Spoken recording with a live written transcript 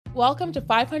Welcome to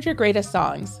 500 Greatest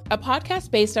Songs, a podcast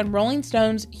based on Rolling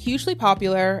Stone's hugely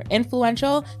popular,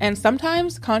 influential, and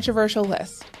sometimes controversial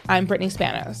list. I'm Brittany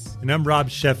Spanos. And I'm Rob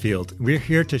Sheffield. We're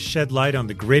here to shed light on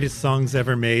the greatest songs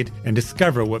ever made and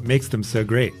discover what makes them so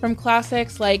great. From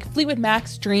classics like Fleetwood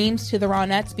Mac's Dreams to the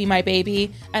Ronettes' Be My Baby,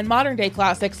 and modern-day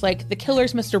classics like The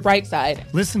Killer's Mr.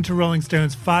 Brightside. Listen to Rolling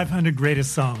Stone's 500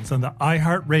 Greatest Songs on the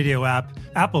iHeartRadio app,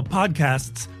 Apple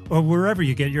Podcasts, or wherever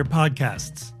you get your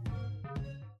podcasts.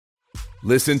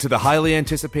 Listen to the highly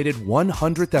anticipated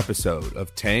 100th episode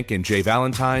of Tank and Jay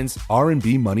Valentine's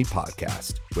R&B Money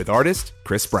Podcast with artist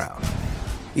Chris Brown.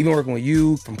 Even working with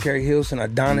you, from Carrie Hilson,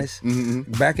 Adonis,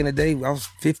 back in the day, I was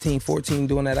 15, 14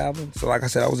 doing that album. So like I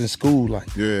said, I was in school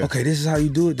okay, this is how you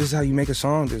do it. This is how you make a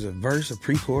song. There's a verse, a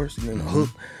pre-chorus, and then a hook.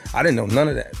 I didn't know none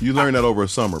of that. You learned that over a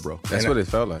summer, bro. That's what it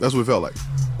felt like. That's what it felt like.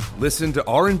 Listen to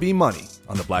R&B Money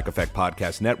on the Black Effect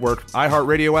Podcast Network,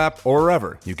 iHeartRadio app, or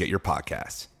wherever you get your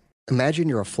podcasts. Imagine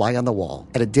you're a fly on the wall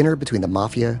at a dinner between the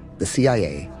Mafia, the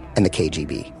CIA, and the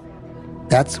KGB.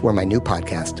 That's where my new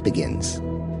podcast begins.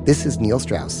 This is Neil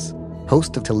Strauss,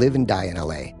 host of To Live and Die in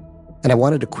LA, and I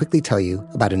wanted to quickly tell you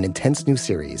about an intense new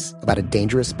series about a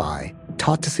dangerous spy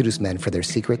taught to seduce men for their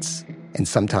secrets and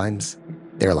sometimes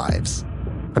their lives.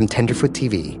 From Tenderfoot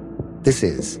TV, this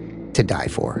is To Die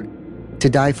For. To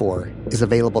Die For is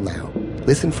available now.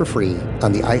 Listen for free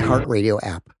on the iHeartRadio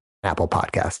app, Apple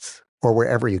Podcasts, or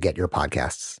wherever you get your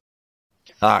podcasts.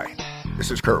 Hi, this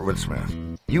is Kurtwood Smith.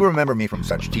 You remember me from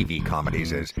such TV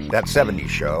comedies as That 70s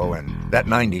Show and That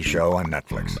 90s Show on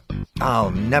Netflix.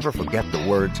 I'll never forget the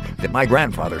words that my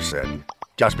grandfather said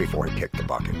just before he kicked the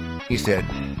bucket. He said,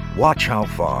 "Watch how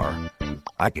far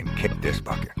I can kick this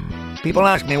bucket." People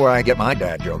ask me where I get my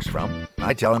dad jokes from.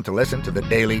 I tell them to listen to the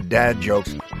Daily Dad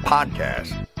Jokes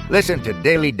podcast. Listen to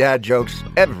Daily Dad Jokes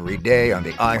every day on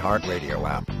the iHeartRadio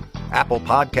app, Apple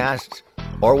Podcasts,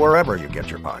 or wherever you get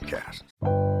your podcasts.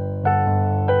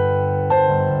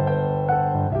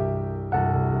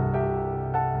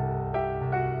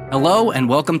 Hello, and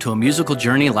welcome to a musical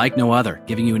journey like no other,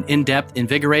 giving you an in-depth,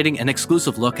 invigorating, and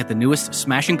exclusive look at the newest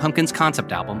Smashing Pumpkins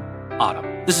concept album, Autumn.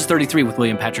 This is 33 with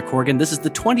William Patrick Corgan. This is the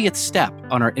 20th step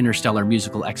on our interstellar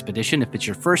musical expedition. If it's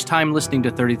your first time listening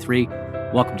to 33,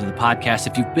 welcome to the podcast.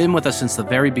 If you've been with us since the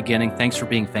very beginning, thanks for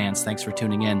being fans. Thanks for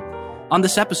tuning in. On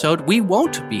this episode, we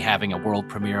won't be having a world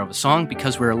premiere of a song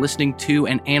because we're listening to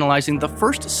and analyzing the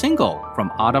first single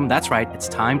from Autumn. That's right, it's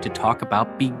time to talk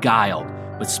about Beguiled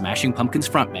with Smashing Pumpkins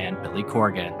frontman Billy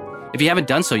Corgan. If you haven't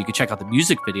done so, you can check out the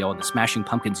music video on the Smashing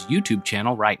Pumpkins YouTube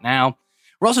channel right now.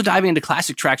 We're also diving into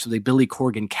classic tracks of the Billy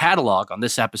Corgan catalog on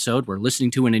this episode. We're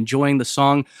listening to and enjoying the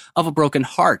song Of a Broken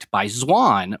Heart by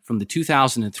Zwan from the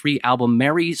 2003 album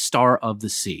Mary, Star of the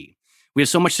Sea. We have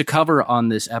so much to cover on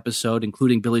this episode,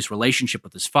 including Billy's relationship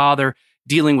with his father,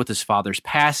 dealing with his father's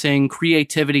passing,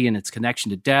 creativity and its connection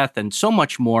to death, and so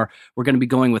much more. We're going to be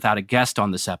going without a guest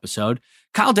on this episode.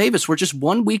 Kyle Davis, we're just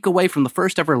 1 week away from the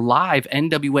first ever live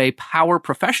NWA Power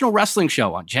professional wrestling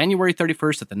show on January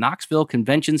 31st at the Knoxville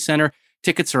Convention Center.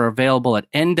 Tickets are available at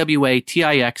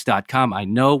nwatix.com. I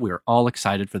know we're all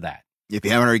excited for that. If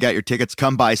you haven't already got your tickets,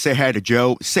 come by, say hi to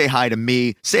Joe, say hi to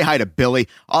me, say hi to Billy.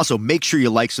 Also, make sure you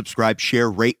like, subscribe, share,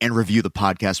 rate, and review the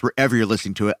podcast wherever you're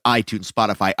listening to it, iTunes,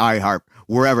 Spotify, iHeart,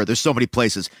 wherever. There's so many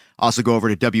places. Also, go over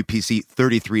to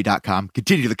WPC33.com.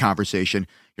 Continue the conversation.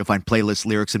 You'll find playlists,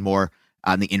 lyrics, and more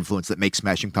on the influence that makes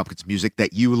Smashing Pumpkins music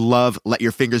that you love. Let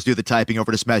your fingers do the typing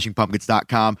over to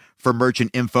smashingpumpkins.com for merch and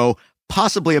info.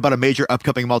 Possibly about a major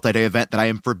upcoming multi-day event that I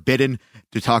am forbidden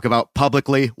to talk about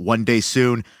publicly one day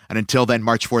soon. And until then,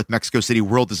 March 4th, Mexico City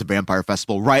World is a Vampire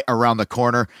Festival right around the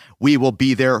corner. We will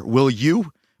be there. Will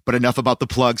you? But enough about the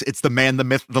plugs. It's the man, the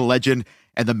myth, the legend,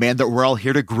 and the man that we're all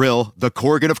here to grill, the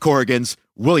Corgan of Corgans,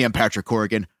 William Patrick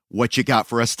Corgan. What you got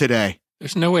for us today?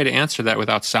 There's no way to answer that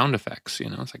without sound effects, you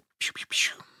know? It's like... Pew, pew,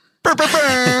 pew. Burr,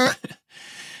 burr,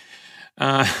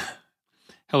 burr.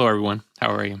 Hello, everyone.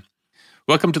 How are you?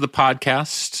 Welcome to the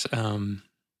podcast.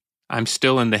 I'm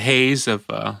still in the haze of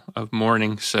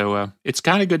mourning, so it's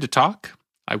kind of good to talk,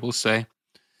 I will say.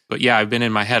 But yeah, I've been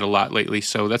in my head a lot lately,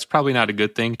 so that's probably not a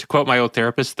good thing. To quote my old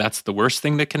therapist, that's the worst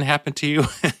thing that can happen to you.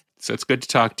 So it's good to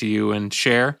talk to you and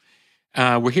share.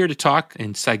 We're here to talk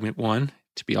in segment 1,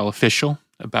 to be all official,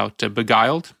 about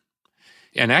Beguiled.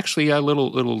 And actually, a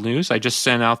little news. I just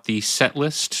sent out the set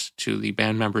list to the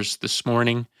band members this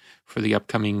morning for the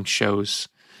upcoming shows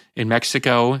in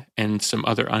Mexico and some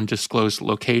other undisclosed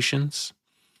locations.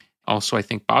 Also, I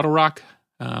think Bottle Rock,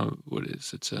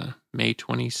 it's May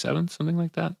 27th, something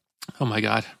like that. Oh my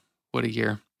God, what a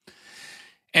year.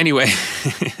 Anyway,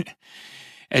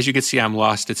 As you can see, I'm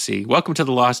lost at sea. Welcome to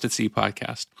the Lost at Sea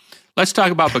podcast. Let's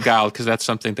talk about Beguiled, because that's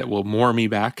something that will moor me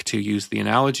back, to use the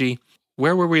analogy.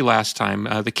 Where were we last time?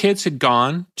 The kids had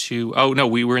gone to,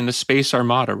 we were in the Space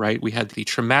Armada, right? We had the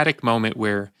traumatic moment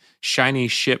where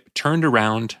Shiny's ship turned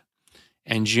around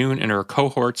and June and her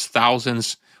cohorts,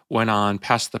 thousands, went on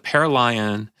past the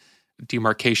Paralion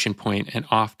demarcation point and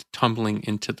off tumbling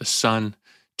into the sun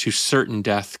to certain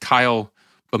death. Kyle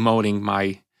bemoaning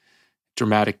my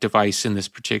dramatic device in this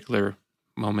particular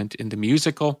moment in the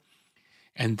musical.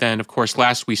 And then, of course,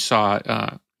 last we saw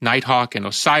Nighthawk and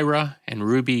Osira and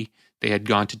Ruby. They had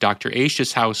gone to Dr.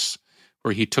 Aish's house,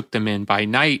 where he took them in by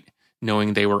night,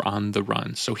 knowing they were on the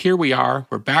run. So here we are.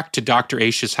 We're back to Dr.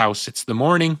 Aish's house. It's the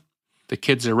morning. The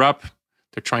kids are up.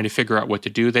 They're trying to figure out what to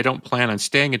do. They don't plan on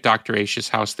staying at Dr. Aish's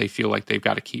house. They feel like they've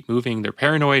got to keep moving. They're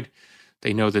paranoid.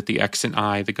 They know that the X and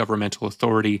I, the governmental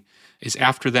authority, is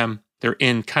after them. They're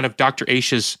in kind of Dr.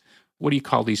 Aish's, what do you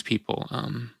call these people?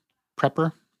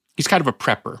 Prepper? He's kind of a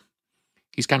prepper.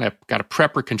 He's kind of got a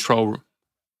prepper control.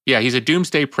 Yeah, he's a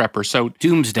doomsday prepper. So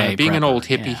doomsday being prepper, an old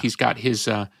hippie, He's got his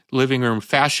living room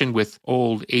fashioned with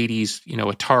old 80s,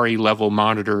 Atari-level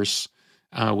monitors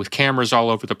with cameras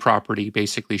all over the property,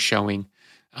 basically showing,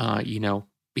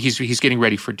 he's getting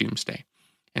ready for doomsday.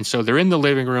 And so they're in the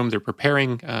living room. They're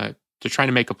preparing. They're trying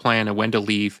to make a plan of when to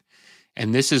leave.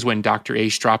 And this is when Dr.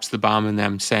 Aish drops the bomb on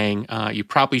them, saying, you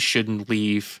probably shouldn't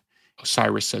leave.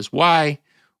 Osiris says, why?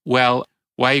 Well,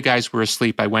 while you guys were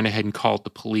asleep, I went ahead and called the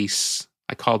police.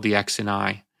 I called the X and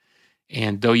I.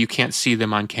 And though you can't see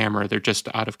them on camera, they're just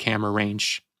out of camera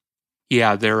range.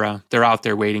 Yeah, they're out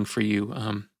there waiting for you.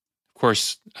 Of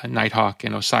course, Nighthawk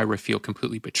and Osira feel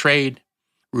completely betrayed.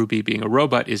 Ruby, being a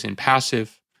robot, is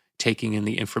impassive, taking in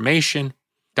the information.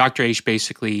 Dr. Aish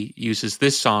basically uses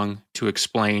this song to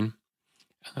explain,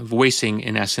 voicing,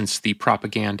 in essence, the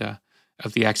propaganda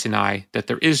of the X and I, that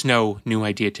there is no new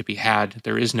idea to be had.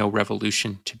 There is no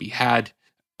revolution to be had.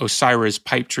 Osira's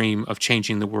pipe dream of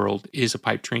changing the world is a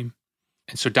pipe dream.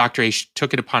 And so Dr. Aish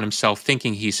took it upon himself,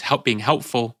 thinking he's being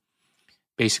helpful,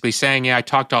 basically saying, yeah, I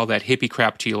talked all that hippie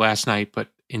crap to you last night, but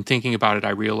in thinking about it,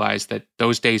 I realized that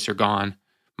those days are gone.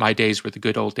 My days were the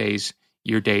good old days.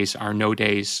 Your days are no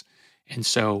days. And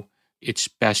so it's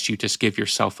best you just give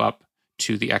yourself up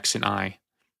to the X and I,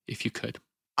 if you could.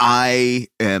 I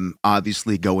am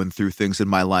obviously going through things in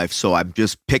my life, so I'm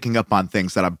just picking up on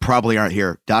things that I probably aren't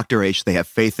here. Dr. Aish, they have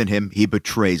faith in him. He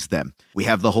betrays them. We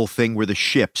have the whole thing where the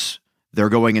ships, they're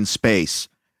going in space.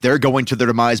 They're going to their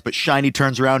demise, but Shiny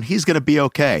turns around. He's going to be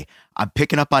okay. I'm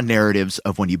picking up on narratives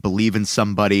of when you believe in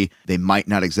somebody, they might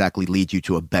not exactly lead you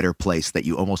to a better place, that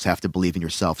you almost have to believe in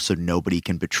yourself so nobody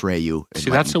can betray you. See,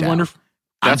 that's a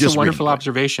wonderful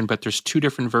observation, but there's two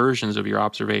different versions of your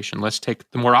observation. Let's take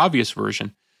the more obvious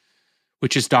version,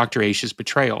 which is Dr. Aish's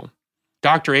betrayal.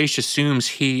 Dr. Aish assumes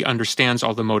he understands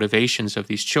all the motivations of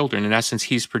these children. In essence,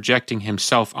 he's projecting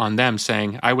himself on them,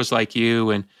 saying, I was like you,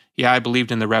 and yeah, I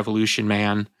believed in the revolution,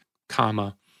 man,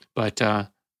 but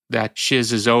that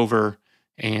shiz is over,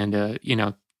 and,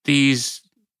 these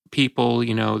people,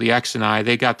 the X and I,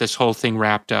 they got this whole thing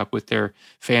wrapped up with their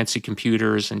fancy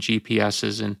computers and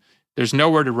GPSs, and there's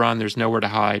nowhere to run, there's nowhere to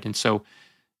hide, and so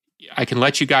I can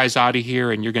let you guys out of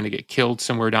here and you're going to get killed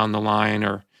somewhere down the line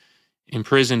or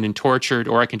imprisoned and tortured,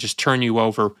 or I can just turn you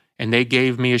over. And they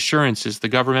gave me assurances, the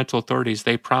governmental authorities,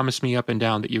 they promised me up and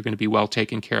down that you're going to be well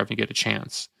taken care of and get a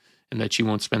chance, and that you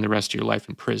won't spend the rest of your life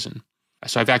in prison.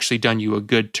 So I've actually done you a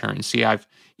good turn. See,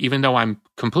 even though I'm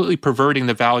completely perverting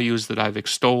the values that I've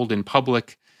extolled in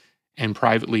public and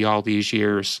privately all these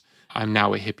years, I'm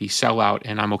now a hippie sellout,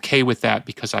 and I'm okay with that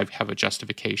because I have a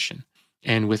justification.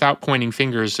 And without pointing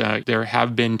fingers, there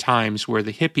have been times where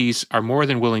the hippies are more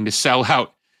than willing to sell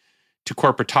out to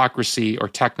corporatocracy or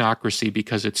technocracy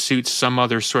because it suits some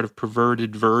other sort of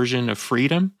perverted version of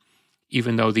freedom,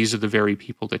 even though these are the very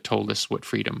people that told us what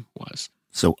freedom was.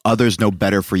 So others know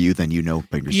better for you than you know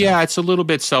by yourself. Yeah, it's a little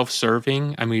bit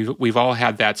self-serving. I mean, we've all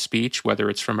had that speech, whether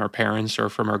it's from our parents or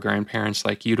from our grandparents,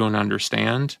 like, you don't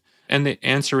understand. And the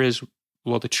answer is,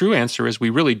 the true answer is we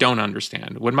really don't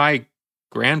understand. When my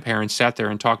grandparents sat there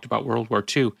and talked about World War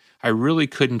II, I really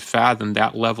couldn't fathom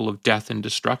that level of death and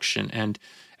destruction and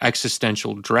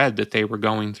existential dread that they were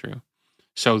going through.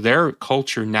 So their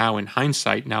culture now, in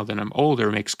hindsight, now that I'm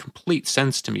older, makes complete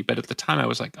sense to me. But at the time I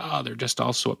was like, they're just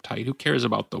all so uptight. Who cares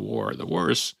about the war? The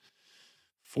war is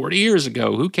 40 years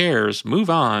ago. Who cares? Move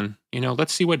on.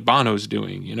 Let's see what Bono's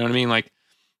doing. You know what I mean? Like,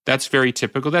 that's very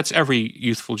typical. That's every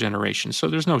youthful generation. So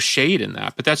there's no shade in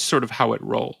that, but that's sort of how it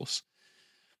rolls.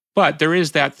 But there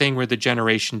is that thing where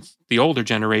the older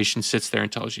generation sits there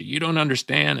and tells you, you don't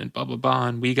understand and blah, blah, blah,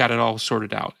 and we got it all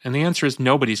sorted out. And the answer is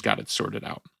nobody's got it sorted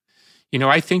out.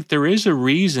 I think there is a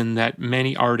reason that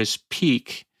many artists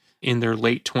peak in their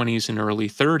late 20s and early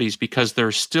 30s because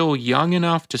they're still young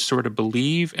enough to sort of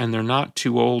believe and they're not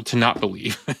too old to not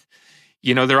believe.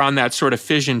 They're on that sort of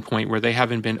fission point where they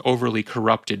haven't been overly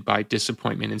corrupted by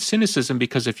disappointment and cynicism,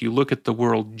 because if you look at the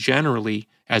world generally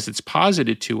as it's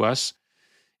posited to us,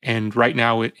 and right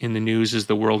now in the news is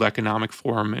the World Economic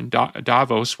Forum in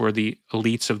Davos, where the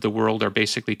elites of the world are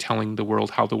basically telling the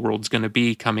world how the world's going to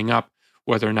be coming up,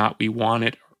 whether or not we want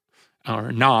it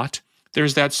or not.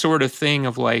 There's that sort of thing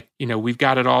of like, we've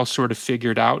got it all sort of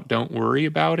figured out, don't worry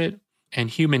about it. And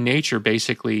human nature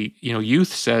basically,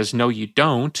 youth says, no, you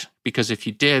don't, because if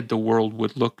you did, the world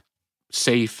would look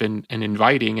safe and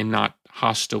inviting and not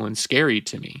hostile and scary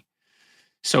to me.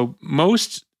 So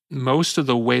most of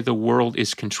the way the world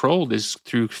is controlled is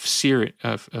through fear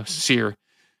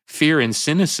and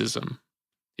cynicism.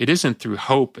 It isn't through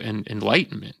hope and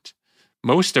enlightenment.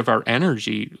 Most of our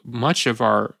energy, much of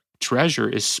our treasure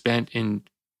is spent in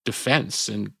defense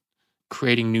and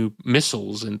creating new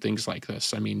missiles and things like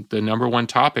this. I mean, the number one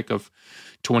topic of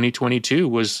 2022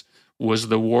 was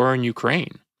the war in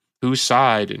Ukraine. Whose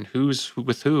side and who's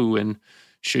with who and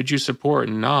should you support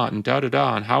and not and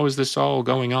da-da-da and how is this all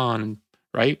going on,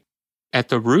 right? At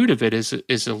the root of it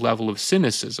is a level of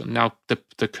cynicism. Now,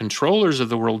 the controllers of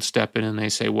the world step in and they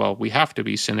say, well, we have to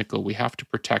be cynical, we have to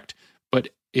protect. But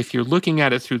if you're looking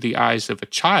at it through the eyes of a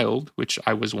child, which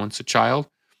I was once a child,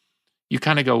 you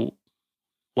kind of go,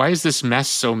 why is this mess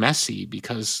so messy?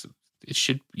 Because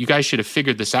you guys should have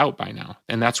figured this out by now.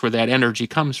 And that's where that energy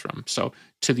comes from. So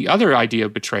to the other idea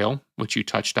of betrayal, which you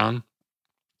touched on,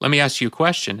 let me ask you a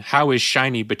question. How is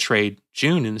Shiny betrayed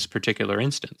June in this particular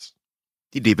instance?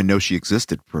 He didn't even know she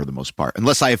existed for the most part,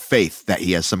 unless I have faith that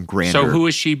he has some grander. So who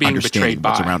is she being betrayed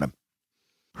by? What's around him.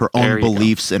 Her own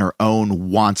beliefs and her own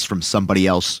wants from somebody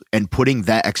else, and putting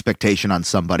that expectation on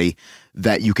somebody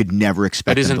that you could never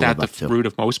expect. But isn't them to that the root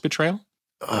of most betrayal?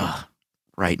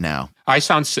 Right now. I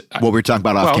sound what we're talking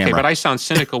about off camera. Okay, but I sound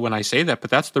cynical when I say that, but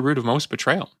that's the root of most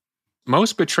betrayal.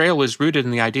 Most betrayal is rooted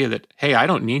in the idea that, hey, I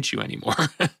don't need you anymore.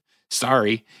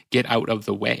 Sorry, get out of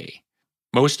the way.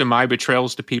 Most of my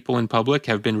betrayals to people in public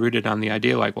have been rooted on the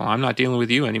idea like, well, I'm not dealing with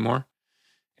you anymore,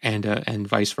 and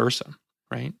vice versa,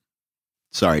 right?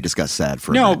 Sorry, I just got sad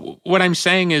for a minute. No, what I'm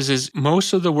saying is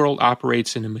most of the world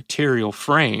operates in a material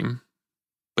frame,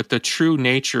 but the true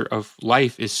nature of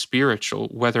life is spiritual,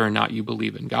 whether or not you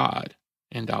believe in God.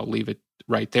 And I'll leave it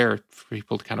right there for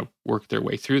people to kind of work their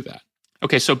way through that.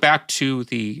 Okay, so back to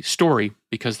the story,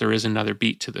 because there is another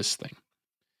beat to this thing.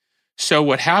 So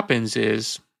what happens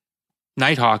is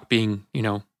Nighthawk, being,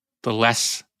 the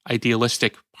less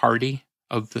idealistic party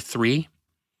of the three,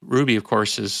 Ruby, of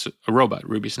course, is a robot.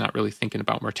 Ruby's not really thinking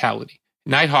about mortality.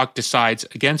 Nighthawk decides,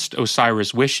 against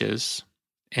Osira's wishes,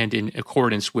 and in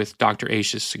accordance with Dr.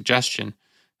 Ashe's suggestion,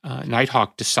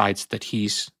 Nighthawk decides that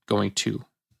he's going to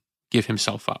give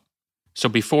himself up. So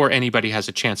before anybody has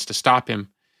a chance to stop him,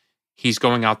 he's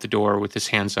going out the door with his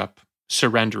hands up,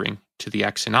 surrendering to the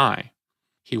X and I.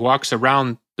 He walks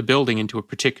around the building into a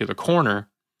particular corner,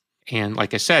 and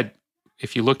like I said,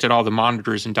 if you looked at all the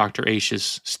monitors in Dr.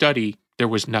 Ashe's study, there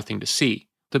was nothing to see.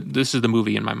 This is the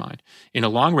movie in my mind. In a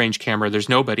long-range camera, there's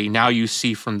nobody. Now you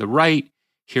see from the right,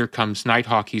 here comes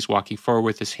Nighthawk. He's walking forward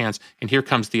with his hands, and here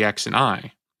comes the X and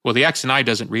I. Well, the X and I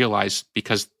doesn't realize,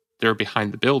 because they're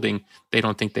behind the building, they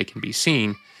don't think they can be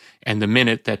seen. And the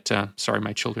minute that, sorry,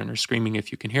 my children are screaming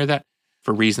if you can hear that,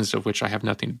 for reasons of which I have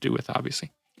nothing to do with,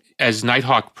 obviously. As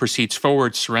Nighthawk proceeds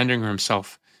forward, surrendering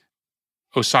himself,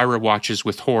 Osira watches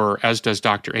with horror, as does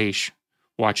Dr. Ashe,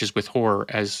 watches with horror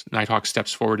as Nighthawk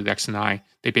steps forward to the X and I.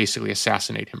 They basically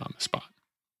assassinate him on the spot.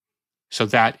 So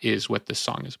that is what this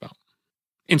song is about.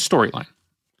 In storyline.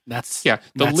 That's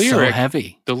lyric, so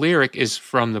heavy. The lyric is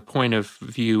from the point of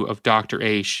view of Dr.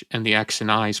 Ashe and the X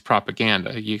and I's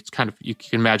propaganda. You can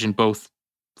imagine both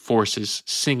forces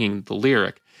singing the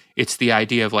lyric. It's the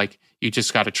idea of like, you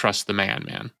just got to trust the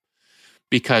man,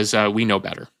 because we know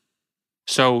better.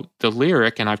 So the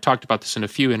lyric, and I've talked about this in a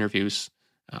few interviews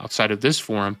outside of this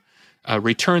forum,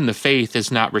 return the faith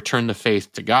is not return the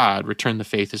faith to God. Return the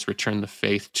faith is return the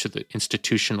faith to the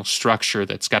institutional structure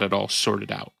that's got it all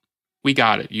sorted out. We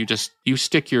got it. You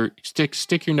stick your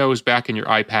nose back in your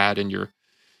iPad and your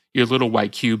little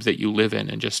white cube that you live in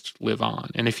and just live on.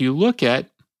 And if you look at,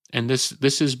 and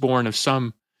this is born of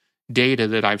some data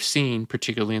that I've seen,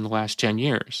 particularly in the last 10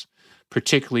 years,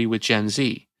 particularly with Gen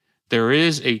Z, there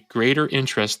is a greater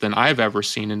interest than I've ever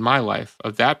seen in my life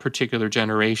of that particular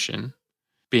generation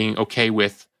being okay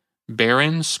with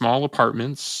barren, small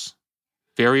apartments,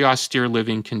 very austere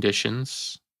living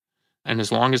conditions. And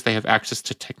as long as they have access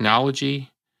to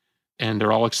technology and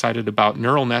they're all excited about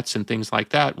neural nets and things like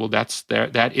that, well,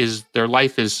 their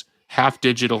life is half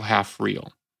digital, half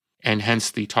real. And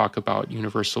hence the talk about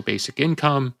universal basic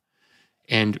income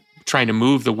and trying to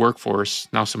move the workforce.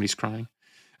 Now somebody's crying.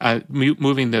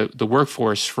 Moving the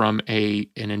workforce from an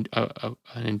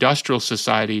industrial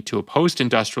society to a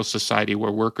post-industrial society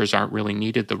where workers aren't really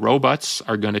needed. The robots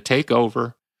are going to take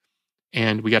over,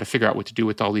 and we got to figure out what to do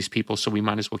with all these people, so we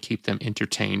might as well keep them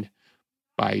entertained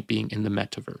by being in the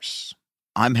metaverse.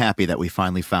 I'm happy that we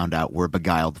finally found out where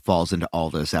Beguiled falls into all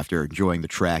this after enjoying the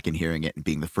track and hearing it and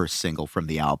being the first single from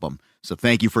the album. So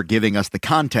thank you for giving us the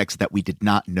context that we did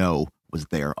not know was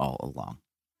there all along.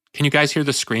 Can you guys hear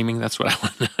the screaming? That's what I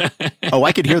want. Oh,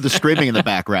 I could hear the screaming in the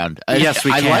background. Yes,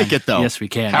 we can. I like it, though. Yes, we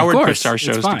can. Howard of course, puts our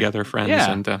shows together, friends,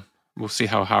 yeah. and we'll see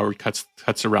how Howard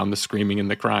cuts around the screaming and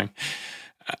the crying.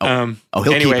 He'll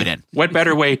anyway, keep it in. What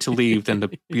better way to leave than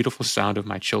the beautiful sound of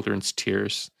my children's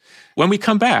tears? When we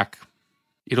come back,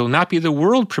 it'll not be the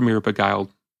world premiere of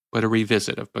Beguiled, but a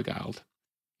revisit of Beguiled.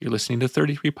 You're listening to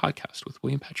 33 Podcast with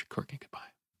William Patrick Corgan. Goodbye.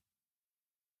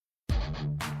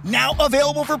 Now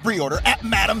available for pre-order at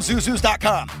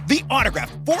MadamZuzus.com. The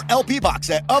autographed 4-LP box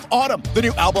set of Autumn, the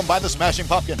new album by the Smashing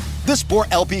Pumpkins. This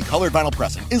 4-LP colored vinyl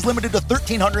pressing is limited to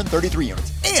 1,333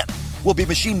 units and will be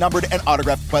machine numbered and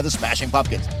autographed by the Smashing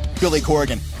Pumpkins, Billy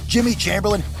Corgan, Jimmy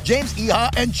Chamberlain, James Iha,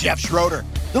 and Jeff Schroeder.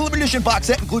 The limited edition box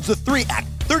set includes the 3-act,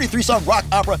 33-song rock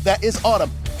opera that is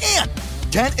Autumn and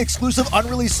 10 exclusive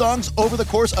unreleased songs over the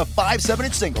course of 5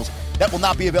 7-inch singles that will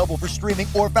not be available for streaming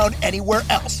or found anywhere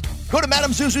else. Go to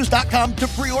MadamZuzus.com to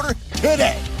pre-order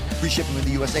today. Free shipping in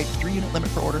the USA, 3-unit limit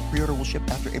per order. Pre-order will ship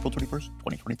after April 21st,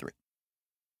 2023.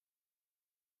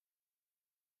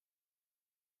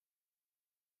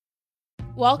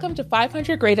 Welcome to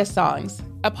 500 Greatest Songs,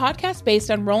 a podcast based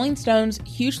on Rolling Stone's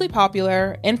hugely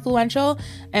popular, influential,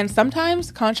 and sometimes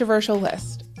controversial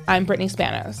list. I'm Brittany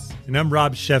Spanos. And I'm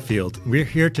Rob Sheffield. We're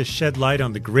here to shed light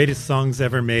on the greatest songs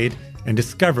ever made and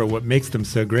discover what makes them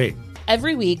so great.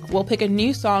 Every week, we'll pick a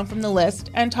new song from the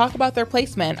list and talk about their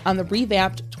placement on the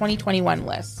revamped 2021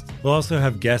 list. We'll also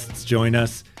have guests join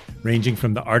us, ranging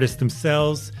from the artists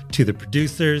themselves to the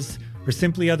producers, or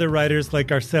simply other writers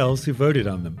like ourselves who voted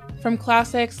on them. From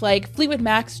classics like Fleetwood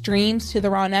Mac's Dreams to the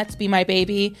Ronettes' Be My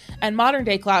Baby, and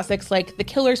modern-day classics like The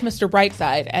Killer's Mr.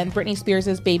 Brightside and Britney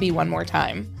Spears' Baby One More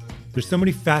Time. There's so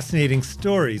many fascinating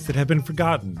stories that have been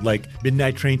forgotten, like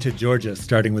Midnight Train to Georgia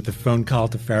starting with a phone call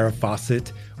to Farrah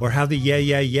Fawcett, or how the Yeah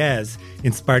Yeah Yeahs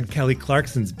inspired Kelly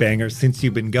Clarkson's banger Since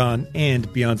You've Been Gone and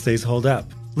Beyoncé's Hold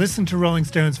Up. Listen to Rolling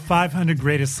Stone's 500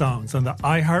 Greatest Songs on the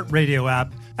iHeartRadio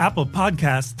app, Apple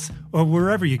Podcasts, or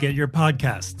wherever you get your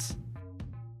podcasts.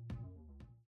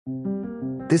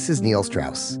 This is Neil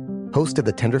Strauss, host of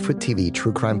the Tenderfoot TV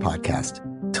true crime podcast,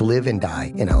 To Live and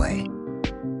Die in LA.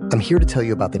 I'm here to tell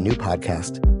you about the new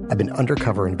podcast I've been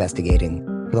undercover investigating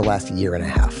for the last year and a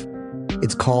half.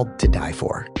 It's called To Die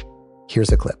For.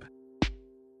 Here's a clip.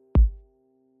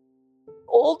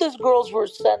 All these girls were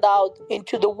sent out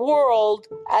into the world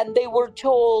and they were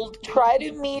told, try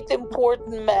to meet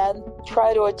important men,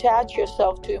 try to attach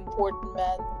yourself to important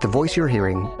men. The voice you're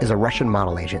hearing is a Russian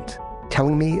model agent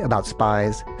telling me about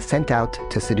spies sent out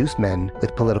to seduce men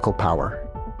with political power.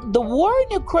 The war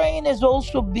in Ukraine is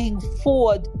also being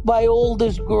fought by all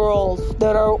these girls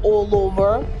that are all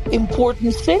over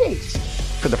important cities.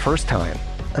 For the first time,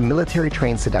 a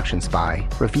military-trained seduction spy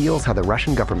reveals how the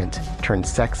Russian government turned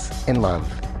sex and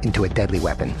love into a deadly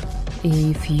weapon.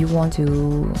 If you want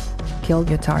to kill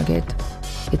your target,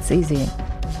 it's easy.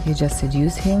 You just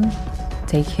seduce him,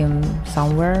 take him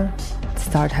somewhere,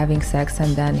 start having sex,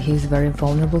 and then he's very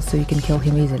vulnerable, so you can kill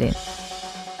him easily.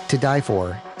 To Die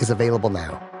For is available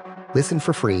now. Listen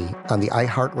for free on the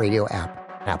iHeartRadio app,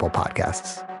 Apple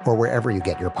Podcasts, or wherever you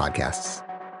get your podcasts.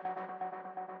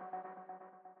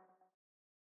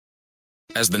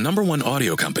 As the #1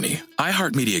 audio company,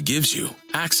 iHeartMedia gives you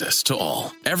access to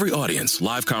all. Every audience,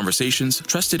 live conversations,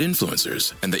 trusted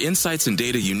influencers, and the insights and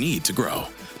data you need to grow.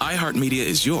 iHeartMedia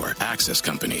is your access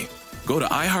company. Go to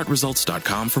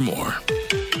iHeartResults.com for more.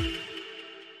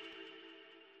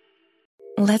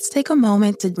 Let's take a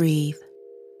moment to breathe.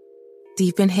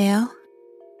 Deep inhale.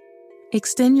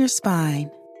 Extend your spine.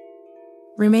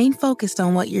 Remain focused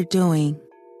on what you're doing.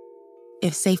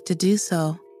 If safe to do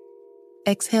so,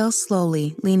 exhale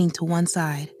slowly, leaning to one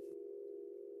side.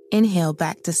 Inhale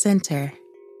back to center.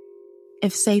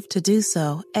 If safe to do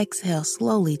so, exhale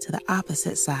slowly to the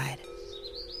opposite side.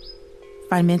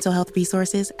 Find mental health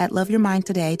resources at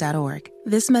loveyourmindtoday.org.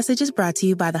 This message is brought to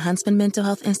you by the Huntsman Mental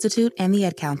Health Institute and the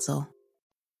Ad Council.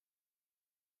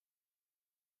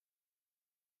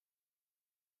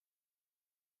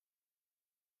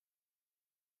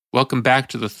 Welcome back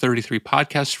to the 33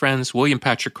 podcast, friends. William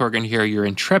Patrick Corgan here, your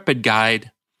intrepid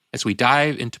guide, as we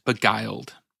dive into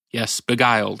Beguiled. Yes,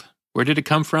 Beguiled. Where did it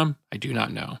come from? I do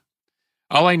not know.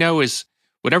 All I know is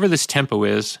whatever this tempo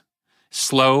is,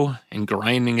 slow and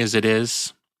grinding as it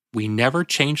is, we never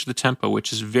change the tempo,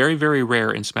 which is very, very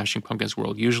rare in Smashing Pumpkins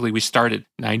world. Usually we start at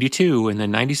 92 and then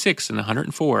 96 and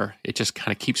 104. It just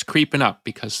kind of keeps creeping up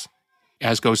because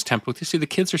as goes tempo. You see, the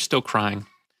kids are still crying.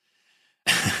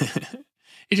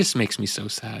 It just makes me so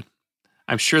sad.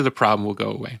 I'm sure the problem will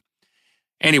go away.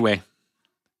 Anyway,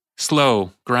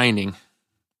 slow, grinding,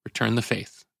 return the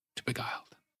faith to Beguiled.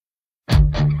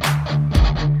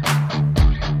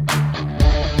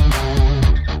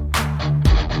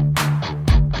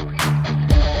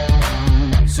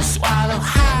 So swallow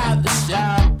hard the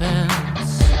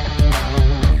serpents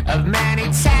of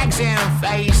many tags and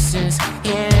faces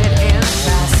hid in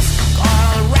dust.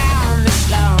 All around this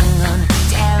long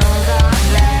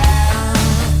undealt land.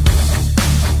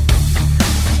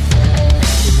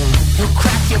 You'll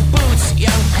crack your boots,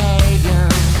 young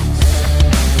pagans,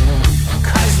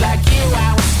 'cause like you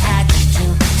I was hatched to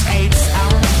tapes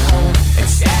on hold. At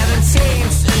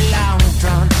 17's a long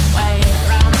drawn way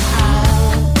from home.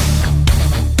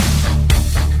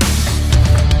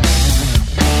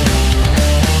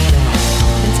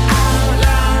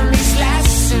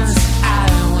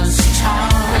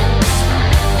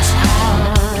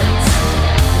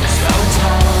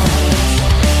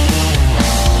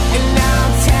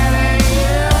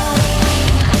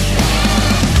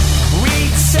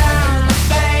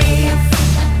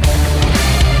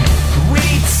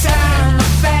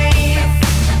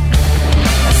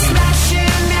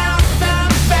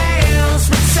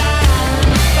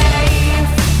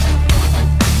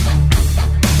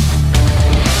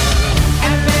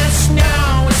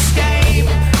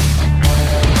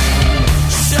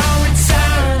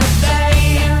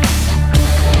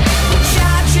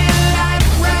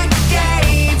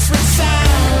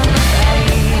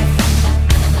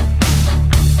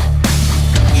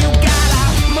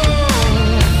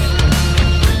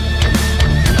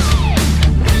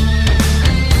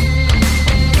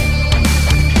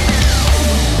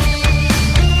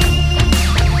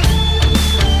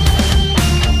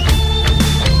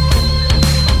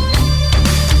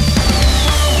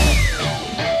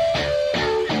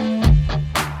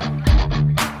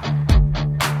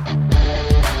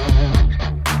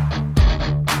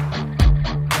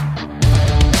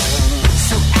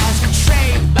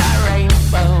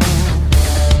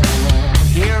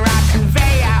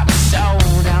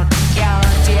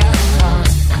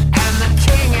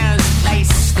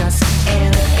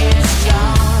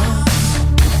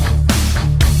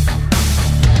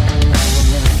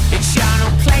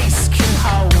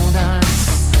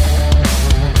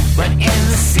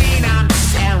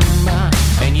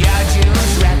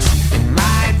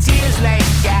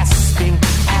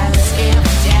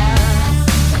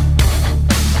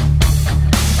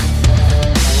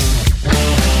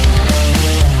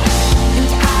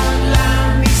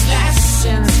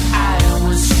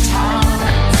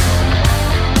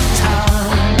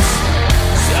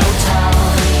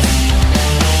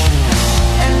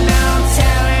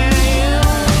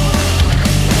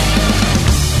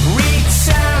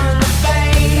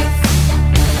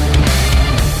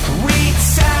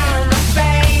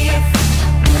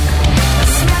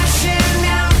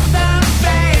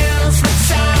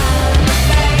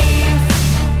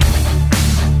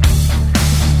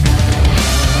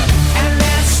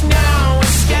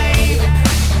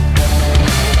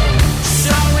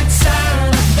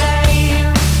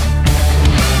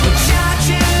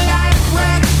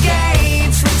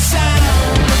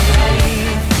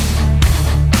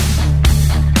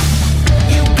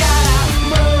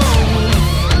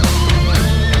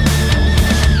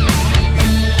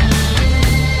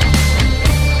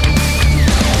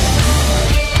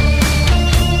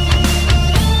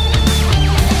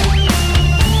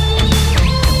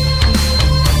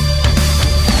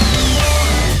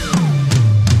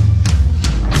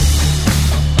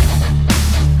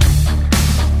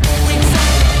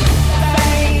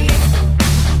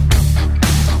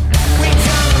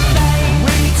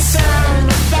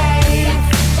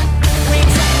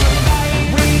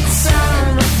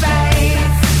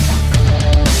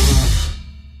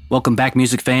 Welcome back,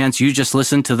 music fans. You just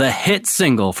listened to the hit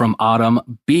single from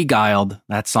Autumn, Beguiled.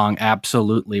 That song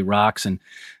absolutely rocks. And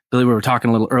Billy, we were talking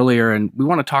a little earlier, and we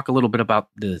want to talk a little bit about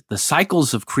the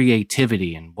cycles of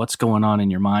creativity and what's going on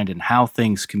in your mind and how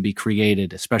things can be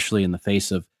created, especially in the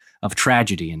face of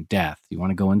tragedy and death. You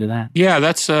want to go into that? Yeah,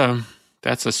 that's a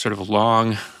sort of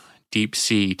long, deep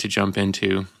sea to jump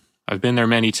into. I've been there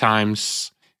many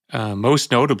times, most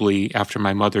notably after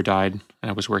my mother died and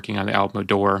I was working on the album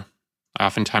Adore. I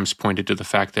oftentimes pointed to the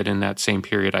fact that in that same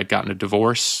period I'd gotten a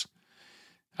divorce.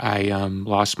 I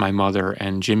lost my mother,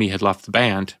 and Jimmy had left the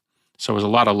band. So it was a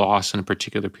lot of loss in a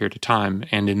particular period of time.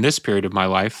 And in this period of my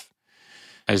life,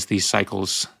 as these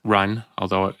cycles run,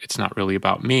 although it's not really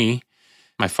about me,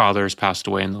 my father has passed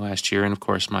away in the last year, and of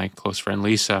course my close friend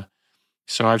Lisa.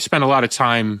 So I've spent a lot of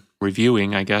time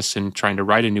reviewing, I guess, and trying to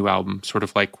write a new album, sort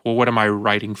of like, well, what am I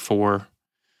writing for?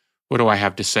 What do I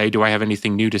have to say? Do I have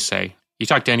anything new to say? You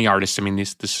talk to any artist, I mean,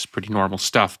 this is pretty normal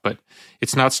stuff, but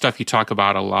it's not stuff you talk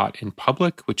about a lot in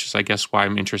public, which is, I guess, why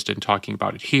I'm interested in talking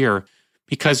about it here,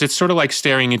 because it's sort of like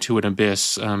staring into an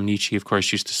abyss. Nietzsche, of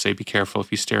course, used to say, be careful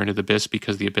if you stare into the abyss,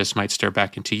 because the abyss might stare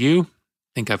back into you.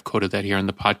 I think I've quoted that here in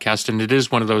the podcast, and it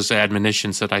is one of those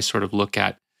admonitions that I sort of look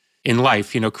at in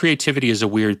life. You know, creativity is a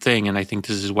weird thing, and I think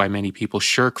this is why many people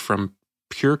shirk from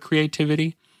pure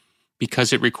creativity,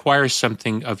 because it requires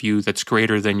something of you that's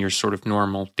greater than your sort of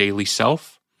normal daily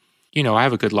self. You know, I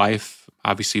have a good life,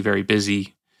 obviously very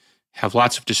busy, have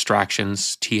lots of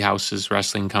distractions, tea houses,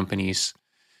 wrestling companies,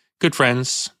 good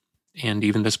friends, and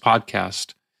even this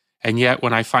podcast. And yet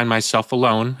when I find myself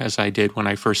alone, as I did when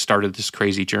I first started this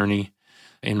crazy journey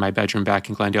in my bedroom back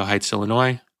in Glendale Heights,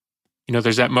 Illinois, you know,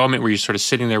 there's that moment where you're sort of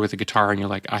sitting there with a guitar and you're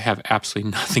like, I have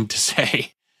absolutely nothing to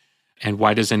say. And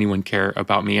why does anyone care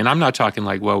about me? And I'm not talking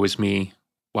like, woe is me,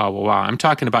 wow, wow, wow. I'm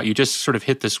talking about you just sort of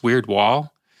hit this weird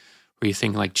wall where you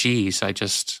think like, geez,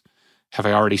 have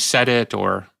I already said it?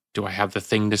 Or do I have the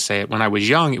thing to say it? When I was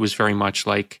young, it was very much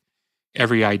like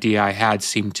every idea I had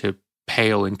seemed to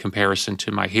pale in comparison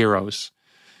to my heroes.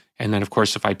 And then, of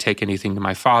course, if I'd take anything to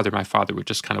my father would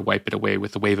just kind of wipe it away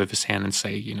with a wave of his hand and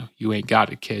say, you know, you ain't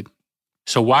got it, kid.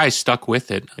 So why I stuck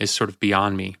with it is sort of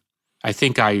beyond me. I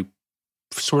think I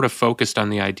sort of focused on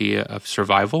the idea of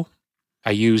survival.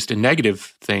 I used a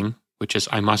negative thing, which is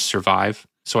I must survive.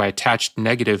 So I attached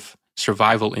negative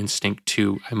survival instinct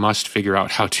to I must figure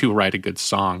out how to write a good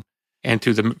song. And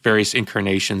through the various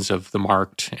incarnations of the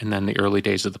Marked and then the early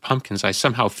days of the Pumpkins, I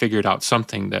somehow figured out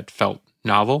something that felt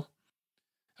novel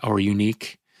or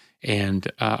unique. And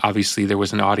obviously there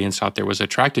was an audience out there was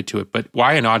attracted to it. But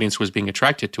why an audience was being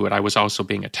attracted to it, I was also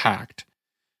being attacked,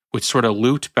 which sort of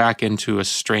looped back into a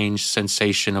strange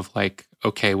sensation of like,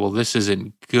 okay, well, this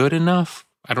isn't good enough.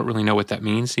 I don't really know what that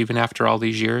means even after all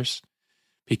these years,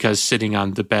 because sitting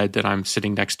on the bed that I'm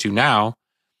sitting next to now,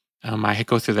 I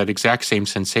go through that exact same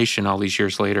sensation all these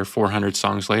years later, 400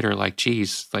 songs later, like,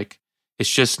 geez, like, it's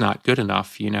just not good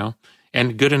enough, you know?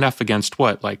 And good enough against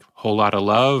what? Like Whole Lotta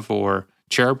Love or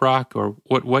Cherub Rock, or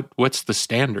what's the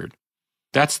standard?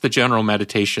 That's the general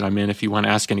meditation I'm in if you want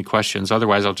to ask any questions.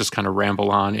 Otherwise, I'll just kind of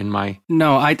ramble on in my...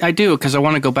 No, I do, because I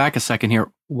want to go back a second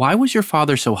here. Why was your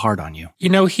father so hard on you? You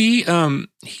know, he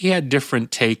had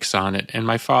different takes on it, and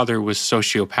my father was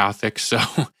sociopathic, so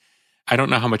I don't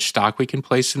know how much stock we can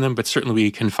place in them, but certainly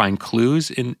we can find clues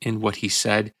in what he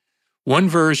said. One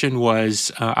version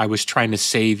was, I was trying to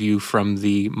save you from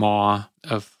the maw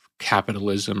of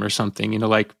capitalism or something, you know,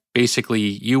 like basically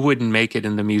you wouldn't make it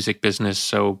in the music business,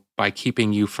 so by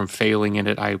keeping you from failing in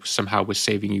it, I somehow was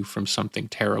saving you from something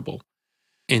terrible.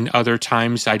 In other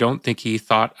times, I don't think he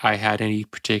thought I had any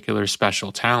particular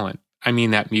special talent. I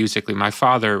mean that musically. My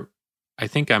father, I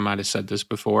think I might have said this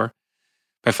before,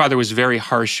 my father was very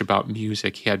harsh about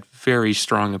music. He had very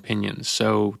strong opinions.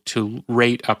 So to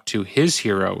rate up to his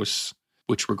heroes,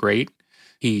 which were great,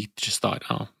 he just thought,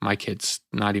 oh, my kid's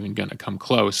not even going to come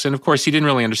close. And of course, he didn't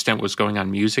really understand what was going on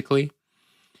musically.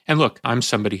 And look, I'm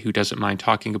somebody who doesn't mind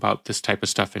talking about this type of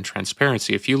stuff in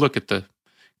transparency. If you look at the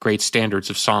great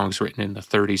standards of songs written in the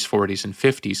 30s, 40s, and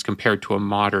 50s compared to a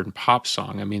modern pop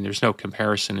song, I mean, there's no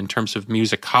comparison in terms of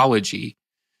musicology,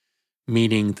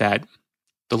 meaning that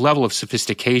the level of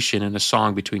sophistication in a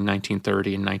song between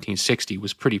 1930 and 1960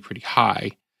 was pretty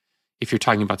high. If you're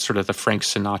talking about sort of the Frank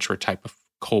Sinatra type of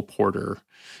Cole Porter,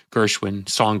 Gershwin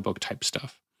songbook type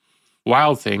stuff.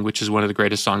 Wild Thing, which is one of the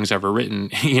greatest songs ever written,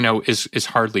 you know, is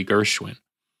hardly Gershwin.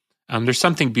 There's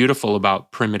something beautiful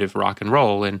about primitive rock and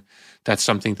roll, and that's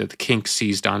something that the Kinks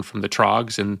seized on from the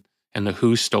Troggs, and the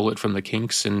Who stole it from the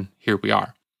Kinks, and here we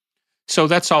are. So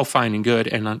that's all fine and good,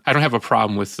 and I don't have a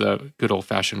problem with good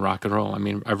old-fashioned rock and roll. I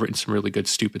mean, I've written some really good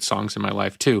stupid songs in my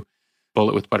life too,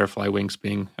 Bullet with Butterfly Wings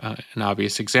being an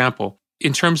obvious example.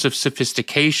 in terms of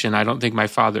sophistication, I don't think my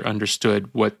father understood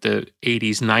what the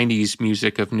 80s, 90s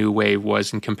music of New Wave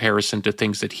was in comparison to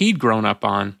things that he'd grown up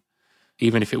on,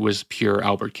 even if it was pure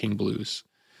Albert King blues.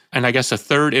 And I guess a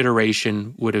third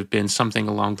iteration would have been something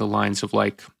along the lines of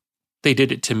like, they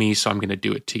did it to me, so I'm going to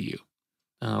do it to you.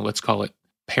 Let's call it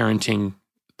parenting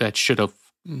that should have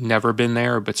never been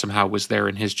there, but somehow was there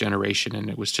in his generation, and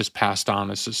it was just passed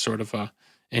on as a sort of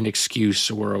an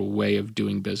excuse or a way of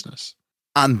doing business.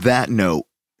 On that note,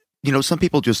 some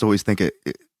people just always think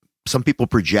some people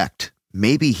project.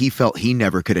 Maybe he felt he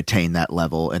never could attain that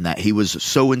level and that he was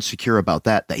so insecure about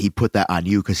that he put that on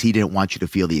you because he didn't want you to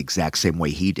feel the exact same way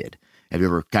he did. Have you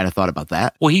ever kind of thought about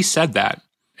that? Well, he said that,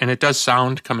 and it does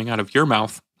sound coming out of your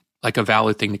mouth like a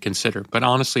valid thing to consider. But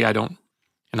honestly, I don't,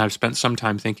 and I've spent some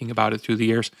time thinking about it through the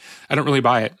years. I don't really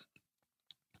buy it.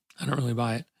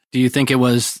 Do you think it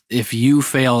was, if you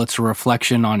fail, it's a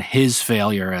reflection on his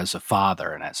failure as a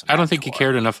father and as a mentor? I don't think he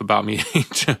cared enough about me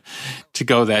to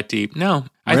go that deep. No,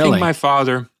 I Really? think my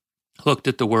father looked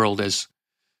at the world as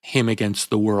him against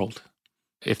the world.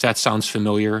 If that sounds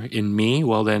familiar in me,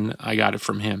 well, then I got it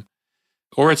from him.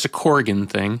 Or it's a Corgan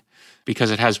thing,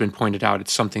 because it has been pointed out,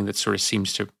 it's something that sort of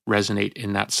seems to resonate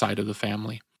in that side of the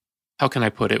family. How can I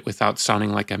put it without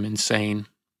sounding like I'm insane?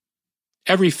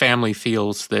 Every family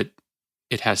feels that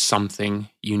it has something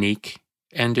unique,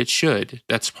 and it should.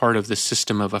 That's part of the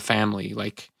system of a family.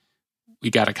 Like, we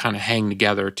got to kind of hang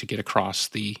together to get across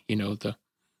the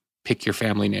pick your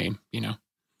family name, the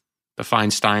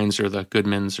Feinsteins or the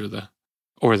Goodmans or the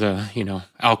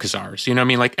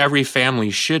Alcazars. Like every family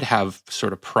should have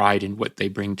sort of pride in what they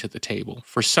bring to the table.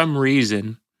 For some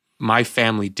reason, my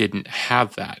family didn't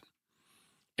have that.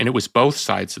 And it was both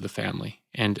sides of the family.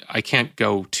 And I can't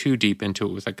go too deep into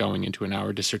it without going into an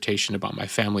hour dissertation about my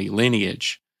family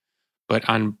lineage. But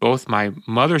on both my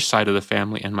mother's side of the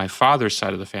family and my father's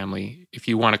side of the family, if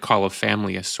you want to call a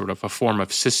family a sort of a form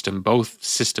of system, both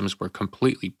systems were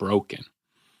completely broken.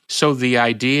 So the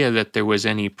idea that there was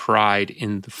any pride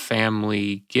in the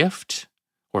family gift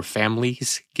or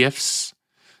family's gifts,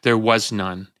 there was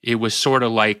none. It was sort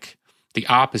of like the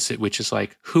opposite, which is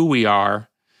like who we are,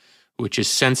 which is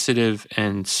sensitive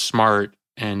and smart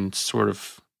and sort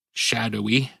of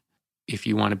shadowy, if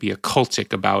you want to be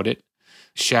occultic about it,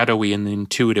 shadowy in the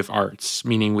intuitive arts,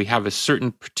 meaning we have a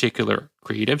certain particular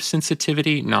creative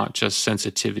sensitivity, not just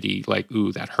sensitivity like,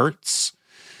 ooh, that hurts.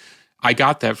 I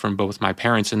got that from both my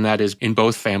parents, and that is in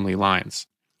both family lines.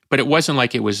 But it wasn't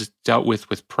like it was dealt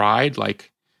with pride,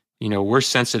 like, we're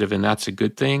sensitive and that's a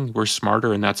good thing. We're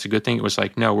smarter and that's a good thing. It was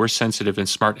like, no, we're sensitive and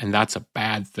smart and that's a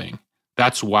bad thing.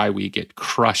 That's why we get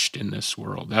crushed in this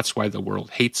world. That's why the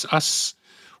world hates us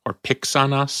or picks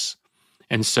on us.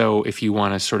 And so if you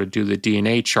want to sort of do the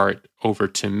DNA chart over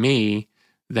to me,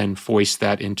 then voice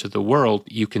that into the world,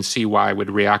 you can see why I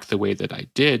would react the way that I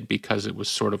did, because it was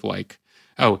sort of like,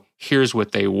 oh, here's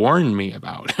what they warned me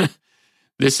about.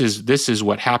 This is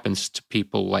what happens to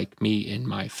people like me in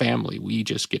my family. We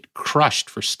just get crushed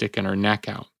for sticking our neck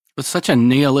out. With such a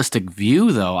nihilistic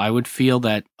view, though, I would feel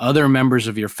that other members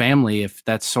of your family, if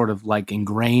that's sort of like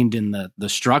ingrained in the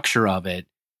structure of it,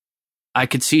 I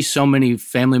could see so many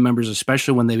family members,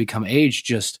 especially when they become aged,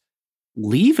 just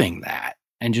leaving that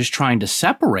and just trying to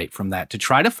separate from that to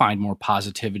try to find more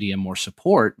positivity and more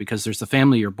support, because there's the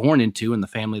family you're born into and the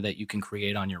family that you can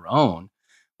create on your own,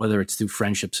 whether it's through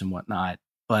friendships and whatnot.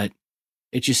 But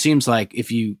it just seems like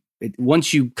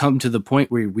once you come to the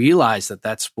point where you realize that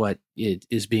that's what it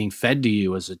is being fed to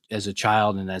you as a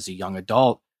child and as a young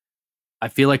adult, I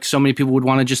feel like so many people would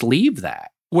want to just leave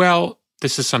that. Well,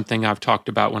 this is something I've talked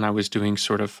about when I was doing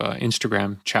sort of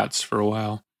Instagram chats for a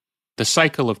while. The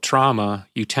cycle of trauma,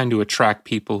 you tend to attract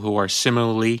people who are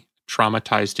similarly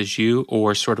traumatized as you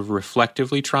or sort of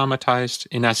reflectively traumatized.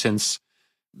 In essence,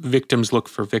 victims look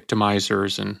for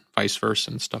victimizers and vice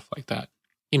versa and stuff like that.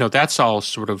 That's all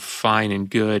sort of fine and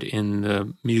good in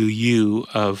the milieu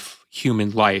of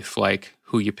human life, like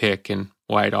who you pick and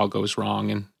why it all goes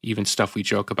wrong, and even stuff we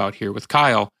joke about here with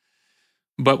Kyle.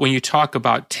 But when you talk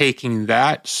about taking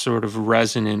that sort of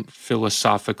resonant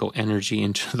philosophical energy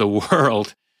into the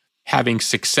world, having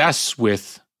success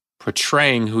with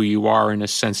portraying who you are in a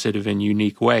sensitive and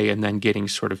unique way, and then getting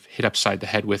sort of hit upside the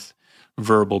head with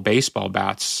verbal baseball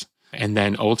bats, and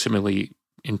then ultimately,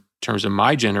 in terms of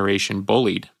my generation,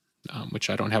 bullied, which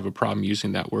I don't have a problem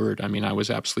using that word. I mean, I was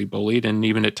absolutely bullied, and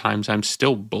even at times I'm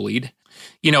still bullied.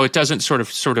 It doesn't sort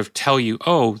of tell you,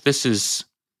 oh, this is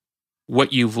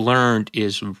what you've learned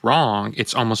is wrong.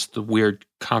 It's almost the weird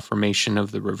confirmation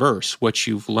of the reverse. What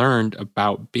you've learned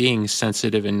about being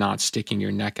sensitive and not sticking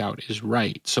your neck out is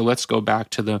right. So let's go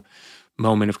back to the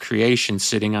moment of creation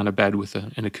sitting on a bed with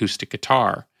an acoustic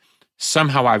guitar.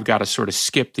 Somehow I've got to sort of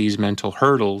skip these mental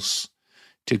hurdles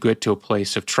to get to a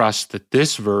place of trust that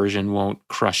this version won't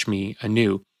crush me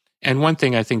anew. And one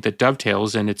thing I think that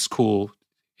dovetails, and it's cool,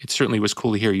 it certainly was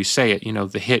cool to hear you say it,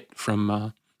 the hit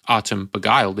from Autumn,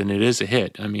 Beguiled, and it is a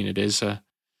hit. I mean, it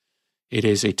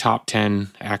is a top 10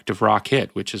 active rock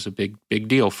hit, which is a big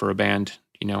deal for a band,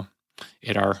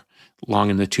 at our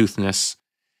long in the toothness.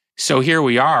 So here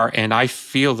we are, and I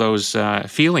feel those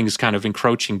feelings kind of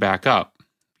encroaching back up.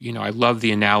 I love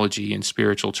the analogy in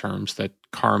spiritual terms that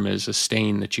karma is a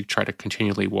stain that you try to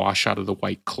continually wash out of the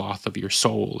white cloth of your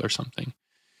soul or something.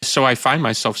 So I find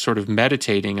myself sort of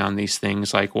meditating on these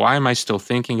things, like, why am I still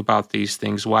thinking about these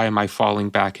things? Why am I falling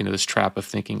back into this trap of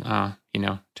thinking,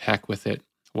 to heck with it.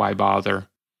 Why bother?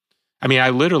 I mean,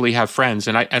 I literally have friends,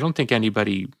 and I don't think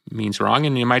anybody means wrong,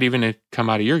 and it might even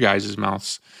come out of your guys'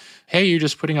 mouths. Hey, you're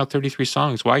just putting out 33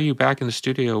 songs. Why are you back in the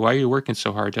studio? Why are you working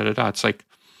so hard? Da-da-da. It's like,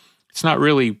 it's not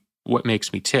really what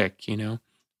makes me tick,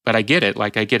 But I get it.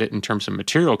 Like, I get it in terms of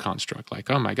material construct. Like,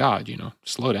 oh my God,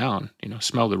 slow down,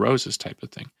 smell the roses type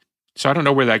of thing. So I don't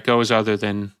know where that goes other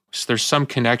than there's some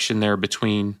connection there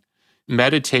between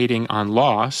meditating on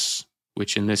loss,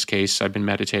 which in this case, I've been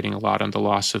meditating a lot on the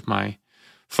loss of my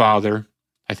father.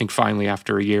 I think finally,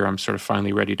 after a year, I'm sort of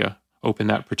finally ready to open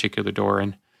that particular door.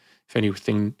 And if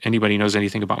anybody knows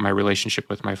anything about my relationship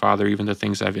with my father, even the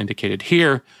things I've indicated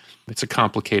here, it's a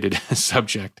complicated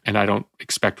subject, and I don't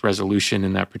expect resolution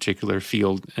in that particular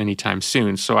field anytime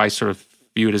soon. So I sort of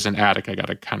view it as an attic. I got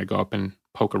to kind of go up and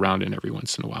poke around in every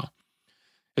once in a while.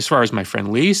 As far as my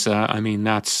friend Lisa, I mean,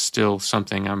 that's still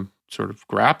something I'm sort of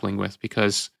grappling with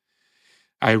because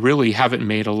I really haven't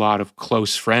made a lot of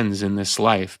close friends in this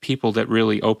life, people that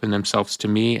really open themselves to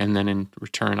me, and then in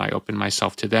return, I open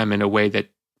myself to them in a way that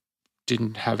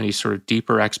didn't have any sort of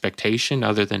deeper expectation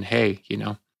other than, hey,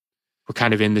 we're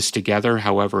kind of in this together,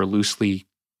 however loosely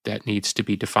that needs to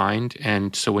be defined.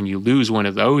 And so when you lose one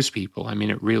of those people, I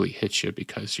mean, it really hits you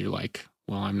because you're like,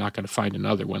 well, I'm not going to find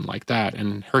another one like that.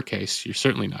 And in her case, you're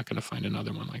certainly not going to find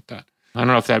another one like that. I don't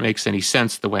know if that makes any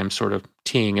sense the way I'm sort of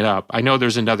teeing it up. I know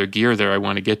there's another gear there I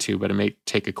want to get to, but it may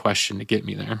take a question to get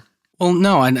me there. Well,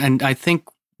 no, and I think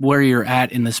where you're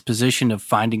at in this position of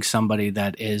finding somebody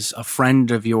that is a friend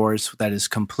of yours that is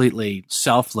completely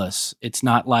selfless, it's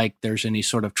not like there's any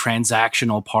sort of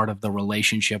transactional part of the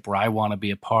relationship where I want to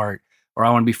be a part or I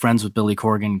want to be friends with Billy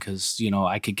Corgan because,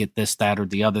 I could get this, that, or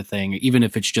the other thing, even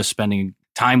if it's just spending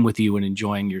time with you and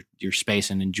enjoying your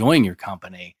space and enjoying your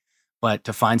company. But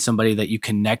to find somebody that you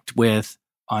connect with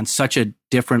on such a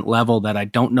different level that I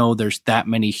don't know there's that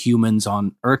many humans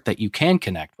on earth that you can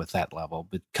connect with that level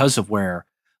because of where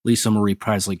Lisa Marie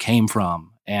Presley came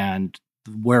from and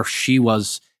where she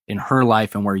was in her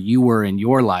life and where you were in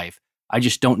your life. I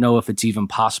just don't know if it's even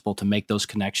possible to make those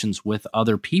connections with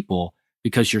other people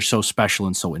because you're so special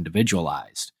and so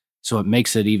individualized. So it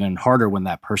makes it even harder when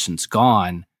that person's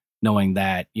gone, knowing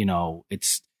that,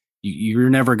 you're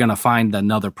never going to find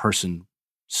another person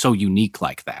so unique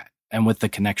like that and with the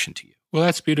connection to you. Well,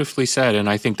 that's beautifully said. And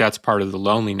I think that's part of the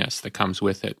loneliness that comes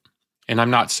with it. And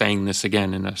I'm not saying this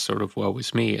again in a sort of woe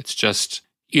is me. It's just,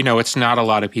 it's not a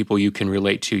lot of people you can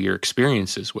relate to your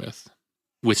experiences with.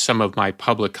 With some of my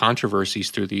public controversies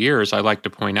through the years, I like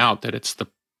to point out that it's the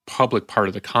public part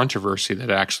of the controversy that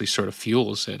actually sort of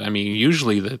fuels it. I mean,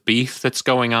 usually the beef that's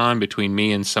going on between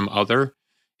me and some other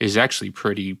is actually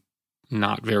pretty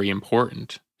not very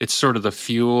important. It's sort of the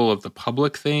fuel of the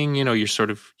public thing. You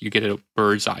get a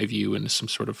bird's eye view into some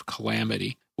sort of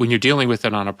calamity. When you're dealing with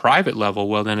it on a private level,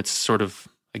 well, then it's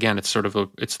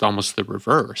almost the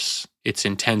reverse. It's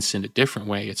intense in a different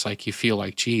way. It's like you feel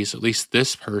like, geez, at least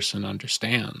this person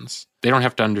understands. They don't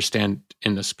have to understand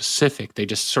in the specific. They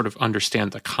just sort of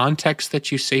understand the context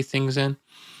that you say things in.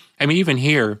 I mean, even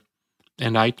here,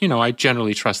 and I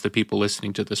generally trust that people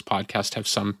listening to this podcast have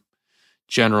some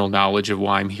general knowledge of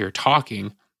why I'm here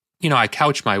talking. I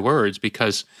couch my words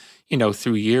because,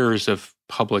 through years of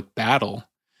public battle,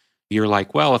 you're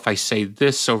like, well, if I say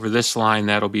this over this line,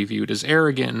 that'll be viewed as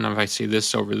arrogant. And if I say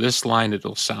this over this line,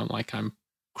 it'll sound like I'm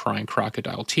crying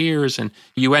crocodile tears. And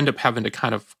you end up having to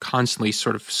kind of constantly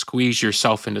sort of squeeze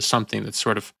yourself into something that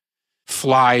sort of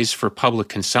flies for public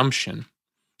consumption.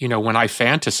 When I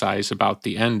fantasize about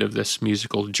the end of this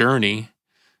musical journey,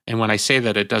 and when I say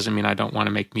that, it doesn't mean I don't want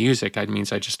to make music. It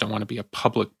means I just don't want to be a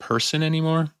public person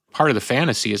anymore. Part of the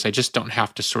fantasy is I just don't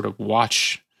have to sort of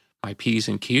watch my P's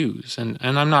and Q's. And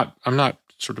I'm not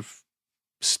sort of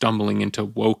stumbling into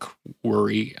woke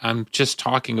worry. I'm just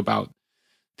talking about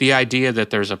the idea that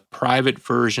there's a private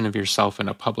version of yourself and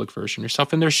a public version of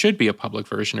yourself, and there should be a public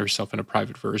version of yourself and a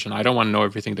private version. I don't want to know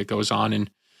everything that goes on in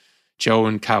Joe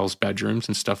and Kyle's bedrooms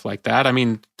and stuff like that. I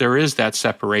mean, there is that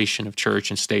separation of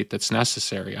church and state that's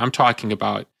necessary. I'm talking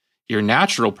about your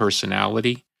natural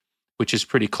personality, which is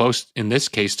pretty close in this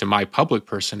case to my public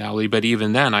personality, but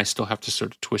even then I still have to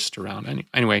sort of twist around.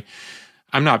 Anyway,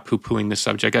 I'm not poo-pooing the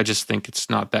subject. I just think it's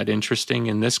not that interesting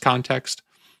in this context.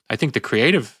 I think the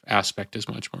creative aspect is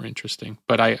much more interesting.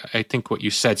 But I think what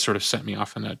you said sort of set me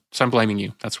off on that. So I'm blaming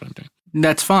you. That's what I'm doing.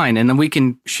 That's fine. And then we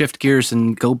can shift gears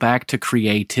and go back to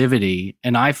creativity.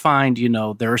 And I find,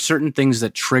 there are certain things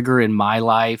that trigger in my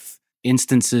life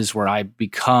instances where I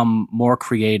become more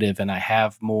creative and I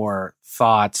have more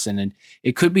thoughts. And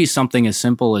it could be something as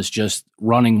simple as just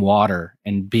running water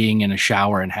and being in a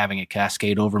shower and having it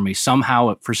cascade over me.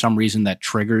 Somehow, for some reason, that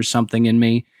triggers something in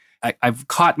me. I've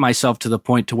caught myself to the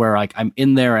point to where I'm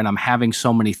in there and I'm having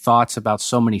so many thoughts about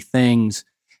so many things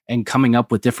and coming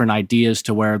up with different ideas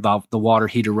to where the water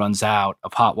heater runs out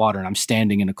of hot water and I'm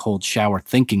standing in a cold shower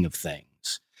thinking of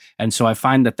things. And so I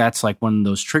find that that's like one of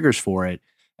those triggers for it.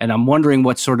 And I'm wondering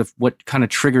what kind of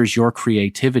triggers your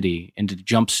creativity into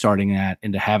jump-starting that,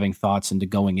 into having thoughts, into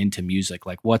going into music.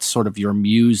 Like what's sort of your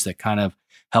muse that kind of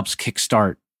helps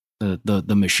kickstart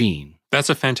the machine? That's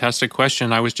a fantastic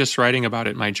question. I was just writing about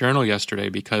it in my journal yesterday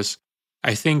because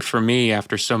I think for me,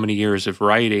 after so many years of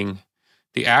writing,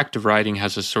 the act of writing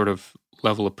has a sort of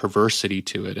level of perversity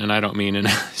to it. And I don't mean in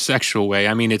a sexual way.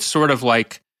 I mean, it's sort of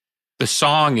like the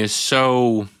song is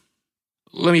so,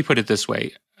 let me put it this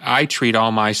way. I treat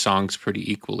all my songs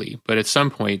pretty equally, but at some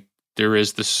point there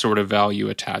is this sort of value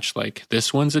attached, like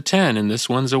this one's a 10 and this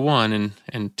one's a 1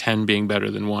 and 10 being better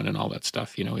than 1 and all that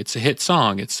stuff. It's a hit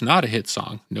song. It's not a hit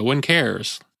song. No one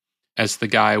cares. As the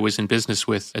guy I was in business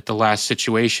with at the last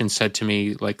situation said to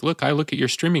me, like, look, I look at your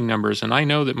streaming numbers and I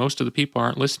know that most of the people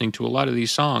aren't listening to a lot of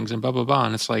these songs and blah, blah, blah.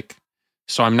 And it's like,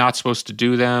 so I'm not supposed to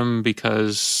do them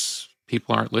because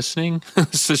people aren't listening?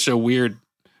 It's such a weird,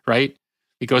 right?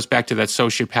 It goes back to that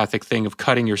sociopathic thing of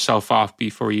cutting yourself off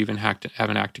before you even have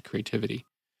an act of creativity.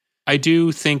 I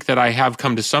do think that I have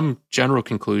come to some general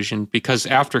conclusion because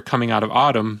after coming out of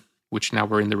Autumn, which now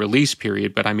we're in the release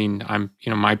period, but I mean,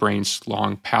 my brain's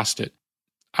long past it.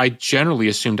 I generally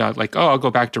assumed I'll go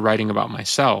back to writing about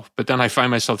myself. But then I find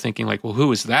myself thinking like, well,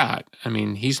 who is that? I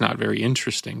mean, he's not very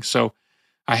interesting. So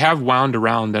I have wound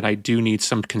around that I do need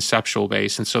some conceptual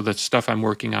base. And so the stuff I'm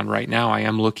working on right now, I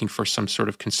am looking for some sort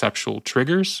of conceptual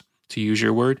triggers, to use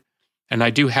your word. And I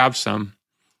do have some,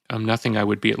 nothing I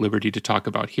would be at liberty to talk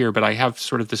about here, but I have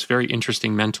sort of this very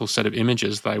interesting mental set of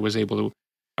images that I was able to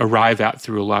arrive at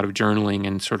through a lot of journaling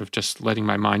and sort of just letting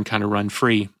my mind kind of run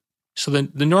free. So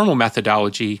the normal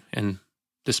methodology, and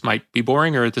this might be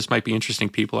boring or this might be interesting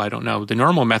people, I don't know. The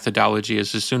normal methodology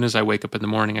is as soon as I wake up in the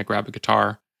morning, I grab a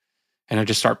guitar and I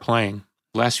just start playing.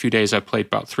 The last few days, I've played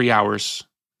about 3 hours,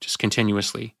 just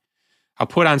continuously. I'll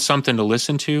put on something to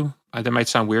listen to. That might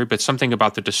sound weird, but something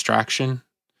about the distraction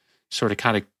sort of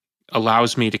kind of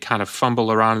allows me to kind of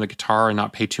fumble around the guitar and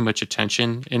not pay too much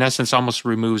attention. In essence, almost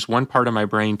removes one part of my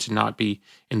brain to not be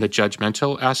in the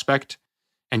judgmental aspect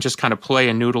and just kind of play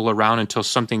and noodle around until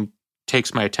something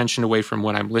takes my attention away from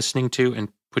what I'm listening to and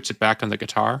puts it back on the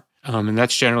guitar. And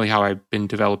that's generally how I've been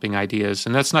developing ideas.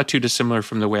 And that's not too dissimilar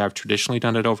from the way I've traditionally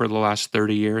done it over the last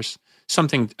 30 years,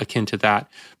 something akin to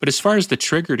that. But as far as the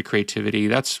trigger to creativity,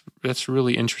 that's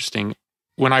really interesting.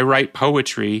 When I write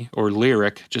poetry or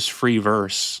lyric, just free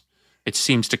verse, it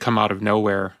seems to come out of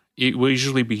nowhere. It will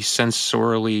usually be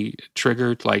sensorially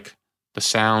triggered, like the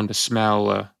sound, a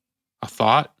smell, a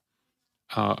thought.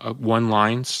 One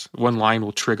line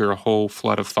will trigger a whole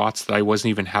flood of thoughts that I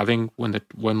wasn't even having when the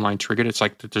one line triggered. It's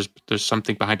like there's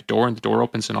something behind the door and the door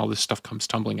opens and all this stuff comes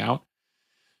tumbling out.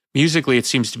 Musically, it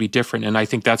seems to be different, and I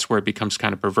think that's where it becomes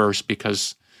kind of perverse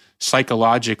because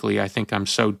psychologically, I think I'm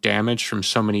so damaged from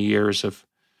so many years of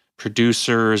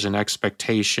producers and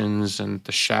expectations and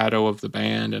the shadow of the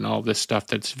band and all this stuff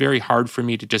that it's very hard for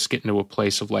me to just get into a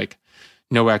place of like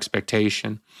no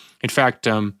expectation. In fact,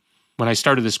 when I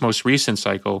started this most recent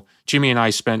cycle, Jimmy and I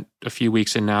spent a few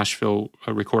weeks in Nashville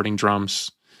recording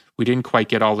drums. We didn't quite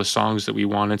get all the songs that we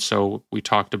wanted, so we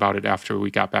talked about it after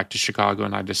we got back to Chicago,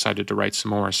 and I decided to write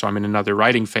some more. So I'm in another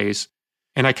writing phase.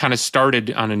 And I kind of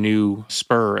started on a new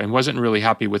spur and wasn't really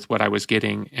happy with what I was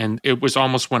getting. And it was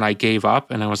almost when I gave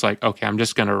up and I was like, okay, I'm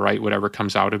just going to write whatever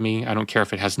comes out of me. I don't care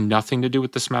if it has nothing to do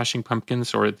with the Smashing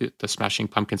Pumpkins or the Smashing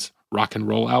Pumpkins rock and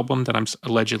roll album that I'm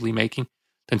allegedly making.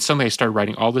 Then suddenly I started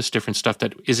writing all this different stuff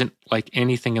that isn't like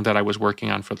anything that I was working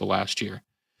on for the last year.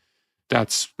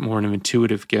 that's more an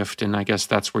intuitive gift, and I guess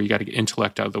that's where you got to get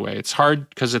intellect out of the way. It's hard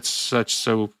because it's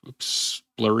so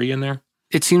blurry in there.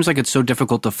 It seems like it's so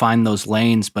difficult to find those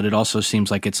lanes, but it also seems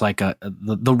like it's like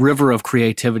the river of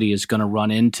creativity is going to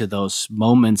run into those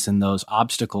moments and those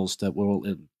obstacles that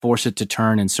will force it to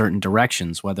turn in certain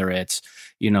directions, whether it's,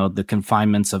 the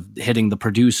confinements of hitting the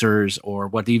producers or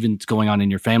what even's going on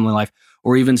in your family life,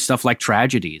 or even stuff like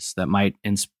tragedies that might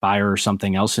inspire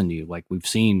something else in you. Like we've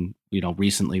seen,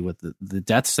 recently with the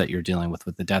deaths that you're dealing with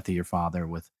the death of your father,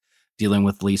 with dealing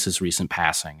with Lisa's recent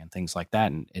passing and things like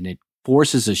that. And it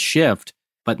forces a shift,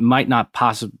 but might not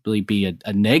possibly be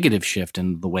a negative shift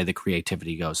in the way the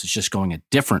creativity goes. It's just going a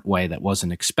different way that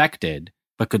wasn't expected,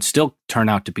 but could still turn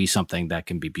out to be something that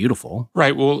can be beautiful.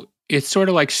 Right. Well, it's sort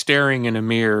of like staring in a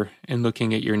mirror and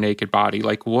looking at your naked body.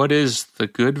 Like, what is the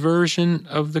good version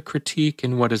of the critique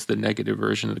and what is the negative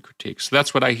version of the critique? So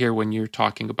that's what I hear when you're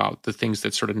talking about the things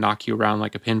that sort of knock you around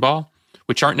like a pinball,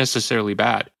 which aren't necessarily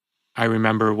bad. I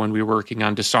remember when we were working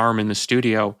on Disarm in the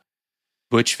studio,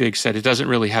 Butch Vig said, it doesn't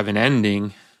really have an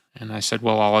ending. And I said,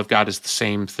 well, all I've got is the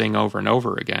same thing over and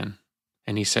over again.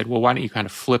 And he said, well, why don't you kind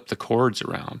of flip the chords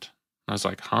around? And I was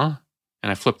like, huh?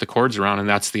 And I flipped the chords around and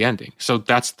that's the ending. So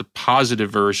that's the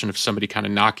positive version of somebody kind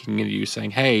of knocking into you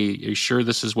saying, hey, are you sure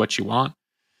this is what you want?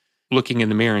 Looking in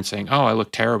the mirror and saying, oh, I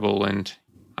look terrible and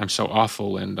I'm so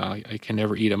awful and I can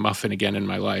never eat a muffin again in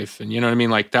my life. And you know what I mean?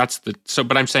 Like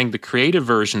but I'm saying the creative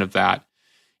version of that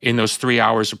in those 3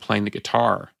 hours of playing the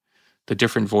guitar, the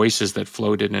different voices that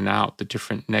flowed in and out, the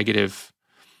different negative,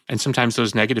 and sometimes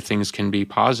those negative things can be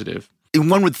positive. And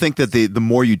one would think that the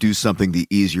more you do something, the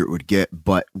easier it would get.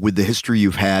 But with the history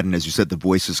you've had, and as you said, the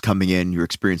voices coming in, your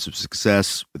experience of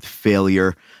success, with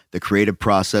failure, the creative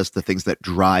process, the things that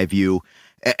drive you,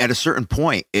 at a certain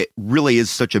point, it really is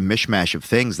such a mishmash of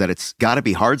things that it's got to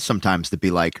be hard sometimes to be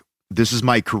like, this is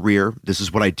my career. This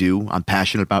is what I do. I'm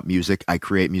passionate about music. I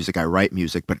create music. I write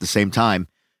music. But at the same time,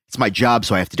 it's my job,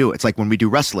 so I have to do it. It's like when we do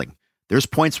wrestling. There's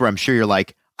points where I'm sure you're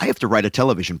like, I have to write a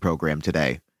television program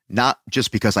today. Not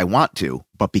just because I want to,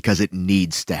 but because it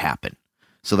needs to happen.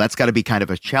 So that's got to be kind of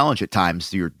a challenge at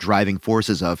times. Your driving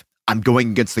forces of, I'm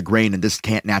going against the grain and this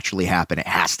can't naturally happen. It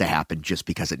has to happen just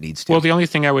because it needs to. Well, the only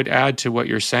thing I would add to what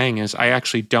you're saying is I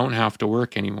actually don't have to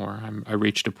work anymore. I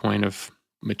reached a point of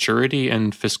maturity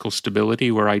and fiscal stability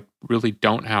where I really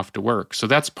don't have to work. So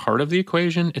that's part of the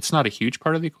equation. It's not a huge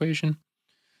part of the equation.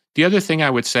 The other thing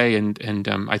I would say, and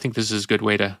I think this is a good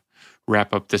way to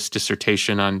wrap up this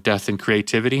dissertation on death and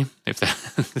creativity,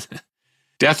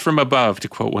 death from above, to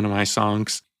quote one of my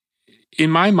songs. In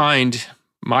my mind,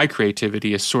 my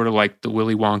creativity is sort of like the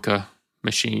Willy Wonka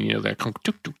machine, that,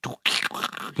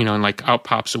 and like out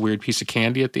pops a weird piece of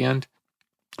candy at the end.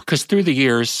 Because through the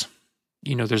years,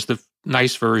 there's the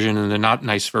nice version and the not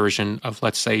nice version of,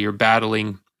 let's say, you're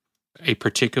battling a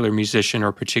particular musician or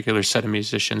a particular set of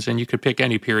musicians, and you could pick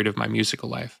any period of my musical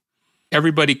life.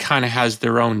 Everybody kind of has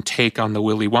their own take on the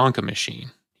Willy Wonka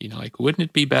machine. Like, wouldn't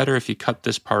it be better if you cut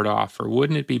this part off? Or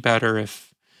wouldn't it be better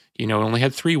if, it only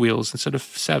had 3 wheels instead of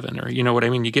 7? Or, you know what I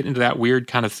mean? You get into that weird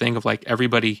kind of thing of like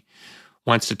everybody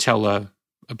wants to tell a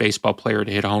baseball player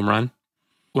to hit a home run.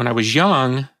 When I was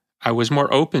young, I was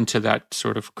more open to that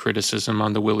sort of criticism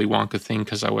on the Willy Wonka thing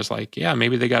because I was like, yeah,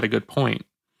 maybe they got a good point.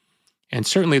 And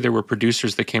certainly there were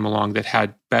producers that came along that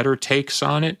had better takes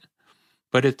on it.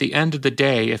 But at the end of the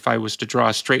day, if I was to draw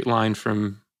a straight line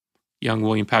from young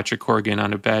William Patrick Corgan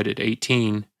on a bed at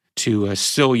 18 to a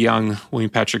still young William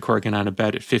Patrick Corgan on a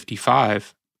bed at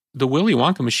 55, the Willy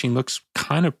Wonka machine looks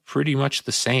kind of pretty much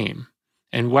the same.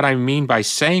 And what I mean by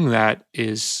saying that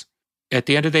is, at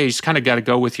the end of the day, you just kind of got to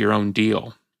go with your own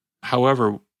deal,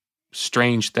 however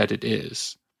strange that it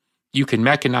is. You can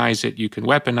mechanize it, you can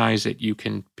weaponize it, you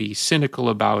can be cynical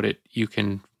about it, you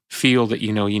can feel that,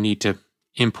 you need to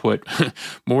input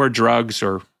more drugs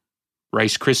or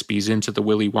Rice Krispies into the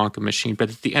Willy Wonka machine. But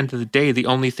at the end of the day, the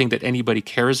only thing that anybody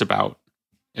cares about,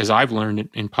 as I've learned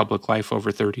in public life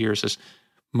over 30 years, is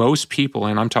most people,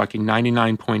 and I'm talking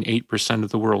 99.8% of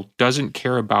the world, doesn't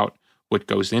care about what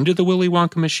goes into the Willy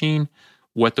Wonka machine,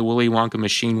 what the Willy Wonka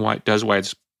machine does while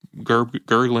it's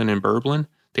gurgling and burbling.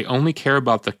 They only care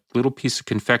about the little piece of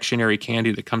confectionery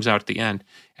candy that comes out at the end.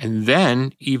 And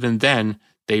then, even then,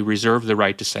 they reserve the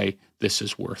right to say, this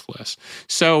is worthless.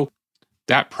 So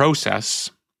that process,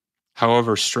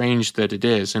 however strange that it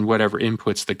is, and whatever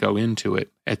inputs that go into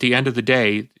it, at the end of the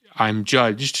day, I'm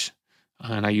judged,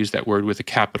 and I use that word with a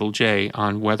capital J,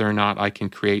 on whether or not I can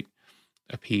create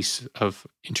a piece of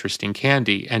interesting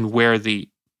candy. And where the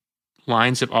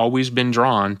lines have always been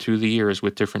drawn through the years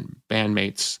with different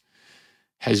bandmates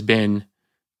has been,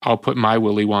 I'll put my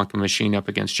Willy Wonka machine up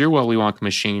against your Willy Wonka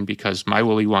machine because my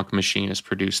Willy Wonka machine has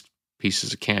produced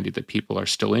pieces of candy that people are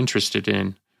still interested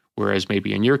in, whereas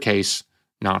maybe in your case,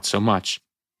 not so much.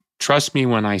 Trust me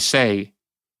when I say,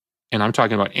 and I'm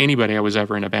talking about anybody I was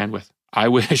ever in a band with, I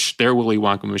wish their Willy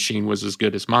Wonka machine was as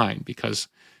good as mine because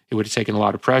it would have taken a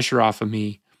lot of pressure off of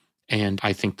me, and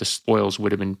I think the spoils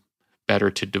would have been better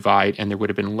to divide, and there would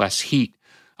have been less heat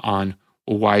on,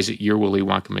 well, why is it your Willy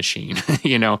Wonka machine?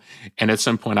 And at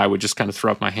some point I would just kind of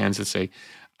throw up my hands and say,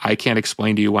 I can't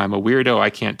explain to you why I'm a weirdo.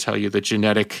 I can't tell you the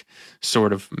genetic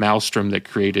sort of maelstrom that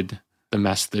created the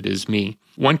mess that is me.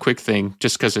 One quick thing,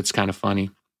 just because it's kind of funny.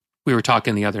 We were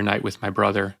talking the other night with my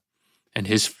brother and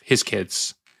his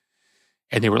kids,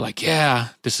 and they were like, yeah,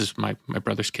 this is my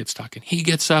brother's kids talking. He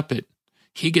gets up in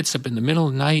the middle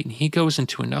of the night and he goes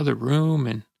into another room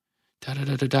and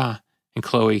da-da-da-da-da. And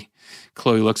Chloe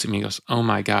looks at me and goes, oh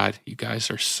my God, you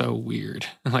guys are so weird.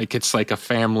 Like, it's like a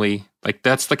family, like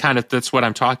that's what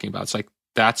I'm talking about. It's like,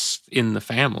 that's in the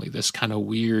family, this kind of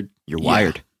weird. You're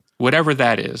wired. Whatever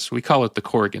that is. We call it the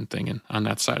Corgan thing on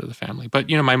that side of the family. But,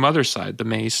 my mother's side, the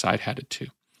Mays side had it too,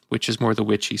 which is more the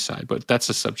witchy side. But that's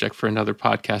a subject for another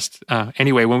podcast.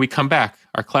 Anyway, when we come back,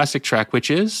 our classic track,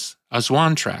 which is a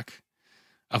Zwan track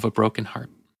of A Broken Heart.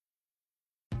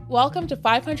 Welcome to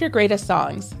 500 Greatest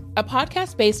Songs, a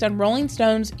podcast based on Rolling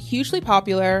Stone's hugely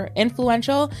popular,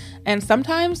 influential, and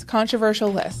sometimes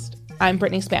controversial list. I'm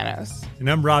Brittany Spanos. And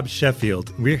I'm Rob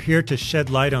Sheffield. We're here to shed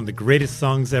light on the greatest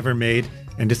songs ever made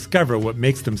and discover what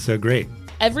makes them so great.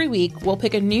 Every week, we'll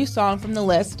pick a new song from the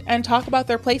list and talk about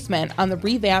their placement on the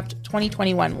revamped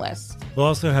 2021 list. We'll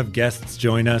also have guests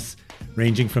join us,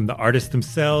 ranging from the artists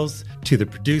themselves to the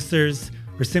producers,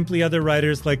 or simply other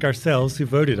writers like ourselves who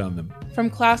voted on them. From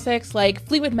classics like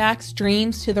Fleetwood Mac's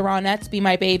Dreams to the Ronettes' Be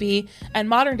My Baby, and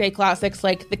modern-day classics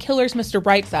like The Killer's Mr.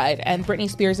 Brightside and Britney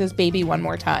Spears' Baby One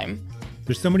More Time.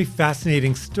 There's so many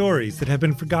fascinating stories that have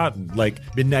been forgotten, like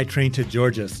Midnight Train to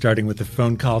Georgia starting with a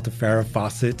phone call to Farrah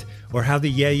Fawcett, or how the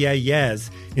Yeah Yeah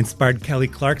Yeahs inspired Kelly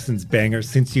Clarkson's banger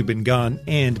Since You've Been Gone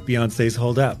and Beyoncé's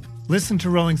Hold Up. Listen to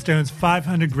Rolling Stone's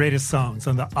 500 Greatest Songs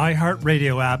on the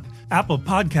iHeartRadio app, Apple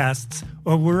Podcasts,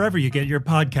 or wherever you get your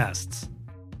podcasts.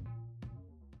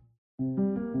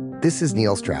 This is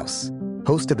Neil Strauss,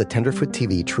 host of the Tenderfoot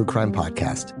TV true crime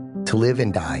podcast, To Live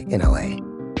and Die in LA.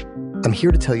 I'm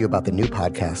here to tell you about the new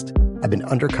podcast I've been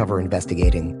undercover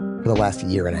investigating for the last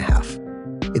year and a half.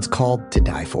 It's called To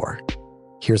Die For.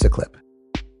 Here's a clip.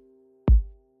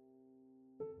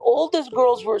 All these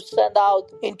girls were sent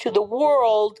out into the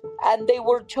world and they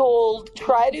were told,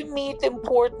 try to meet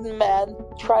important men,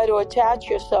 try to attach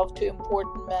yourself to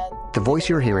important men. The voice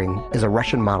you're hearing is a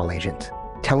Russian model agent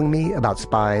telling me about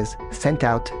spies sent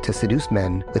out to seduce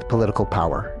men with political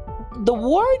power. The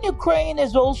war in Ukraine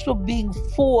is also being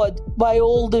fought by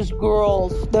all these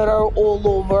girls that are all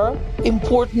over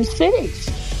important cities.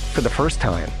 For the first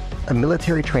time, a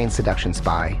military-trained seduction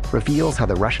spy reveals how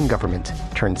the Russian government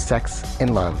turned sex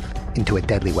and love into a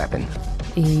deadly weapon.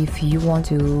 If you want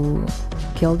to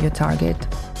kill your target,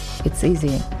 it's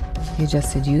easy. You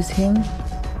just seduce him,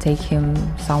 take him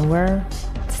somewhere,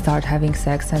 start having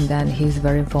sex, and then he's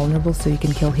very vulnerable, so you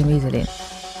can kill him easily.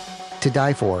 To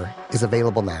Die For is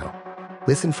available now.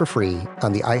 Listen for free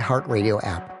on the iHeartRadio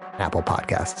app, Apple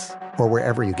Podcasts, or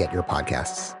wherever you get your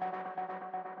podcasts.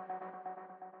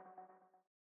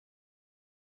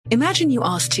 Imagine you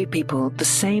ask two people the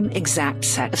same exact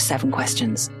set of 7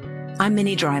 questions. I'm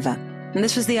Minnie Driver, and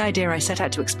this was the idea I set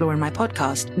out to explore in my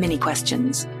podcast, Mini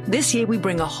Questions. This year, we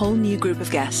bring a whole new group of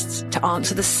guests to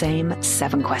answer the same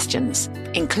 7 questions,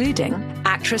 including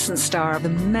actress and star of the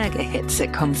mega-hit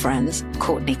sitcom Friends,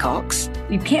 Courtney Cox.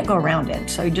 You can't go around it,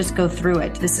 so you just go through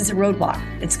it. This is a roadblock.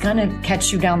 It's going to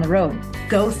catch you down the road.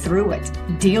 Go through it.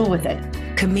 Deal with it.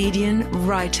 Comedian,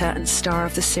 writer, and star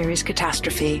of the series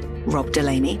Catastrophe, Rob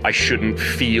Delaney. I shouldn't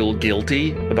feel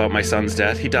guilty about my son's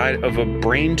death. He died of a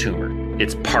brain tumor.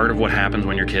 It's part of what happens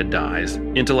when your kid dies.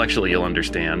 Intellectually, you'll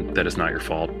understand that it's not your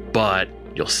fault, but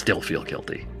you'll still feel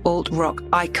guilty. Alt-rock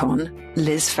icon,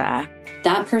 Liz Phair.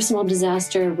 That personal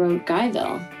disaster wrote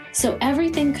Guyville. So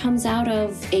everything comes out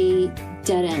of a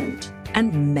dead end.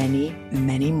 And many,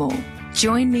 many more.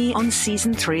 Join me on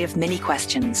Season 3 of Mini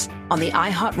Questions on the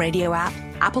iHeartRadio app,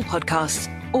 Apple Podcasts,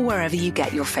 or wherever you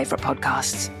get your favorite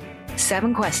podcasts.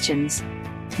 7 questions,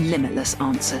 limitless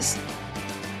answers.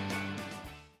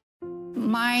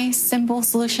 My simple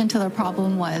solution to the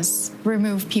problem was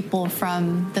remove people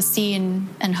from the scene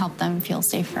and help them feel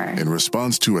safer. In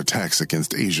response to attacks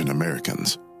against Asian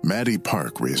Americans, Maddie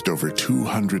Park raised over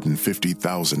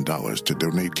 $250,000 to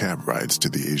donate cab rides to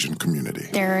the Asian community.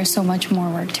 There is so much more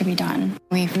work to be done.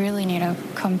 We really need to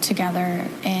come together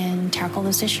and tackle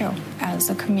this issue as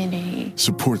a community.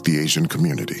 Support the Asian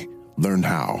community. Learn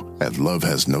how at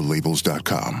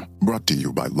lovehasnolabels.com. Brought to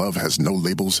you by Love Has No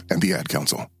Labels and the Ad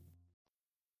Council.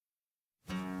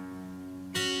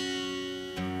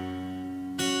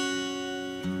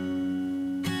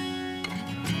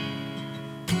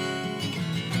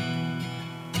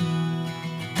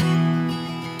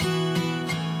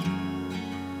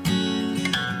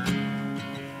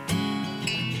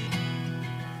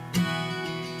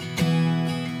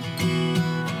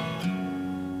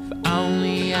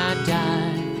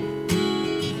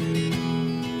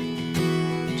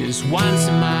 Just once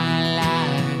in my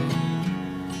life,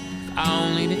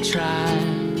 only to try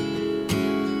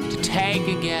to take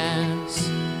a guess,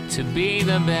 to be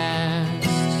the best.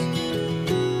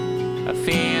 A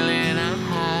feeling I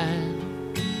hide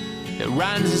that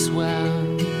runs as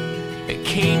well, that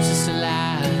keeps us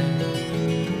alive.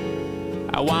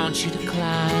 I want you to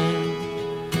climb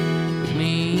with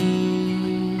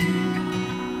me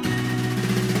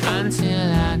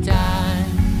until I die.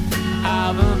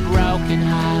 Of a broken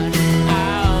heart,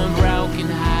 oh, broken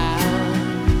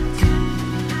heart,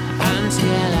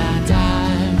 until I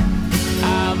die.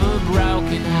 Of a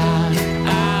broken heart,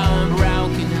 oh,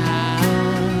 broken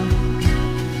heart,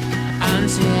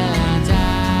 until I die.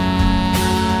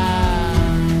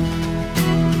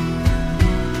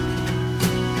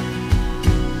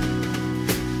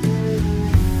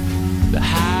 The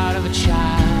heart of a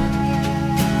child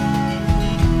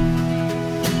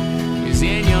is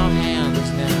in your hands.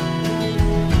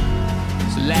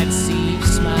 Let's see you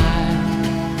smile,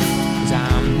 'cause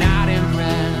I'm not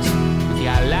impressed with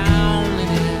your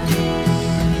loneliness.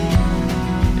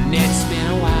 And it's been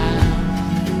a while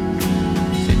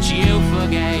since you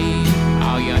forgave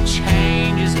all your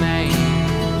changes made.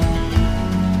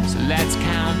 So let's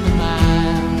count the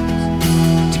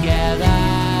miles together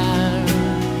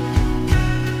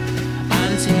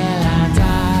until I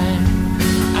die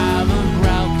of a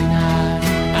broken heart,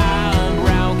 oh,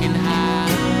 broken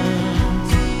heart.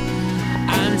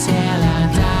 Until I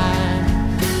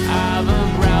die of a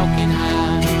broken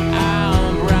heart, oh,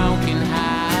 broken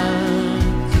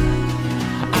heart.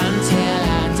 Until I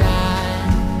die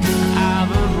of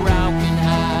a broken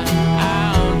heart,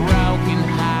 oh, broken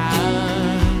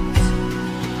heart.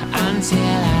 Until I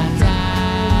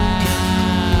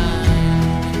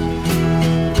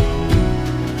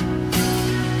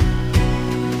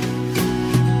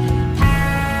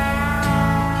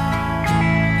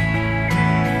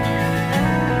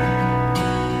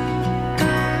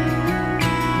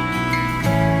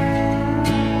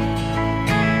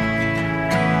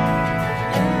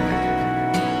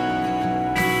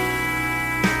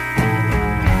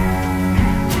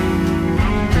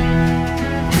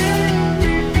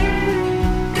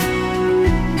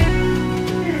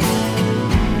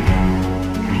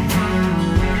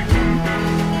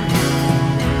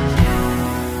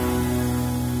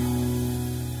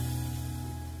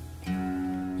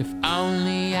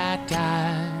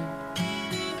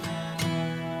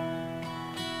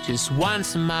just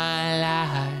once in my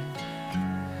life,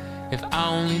 if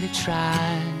only to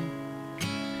try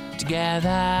together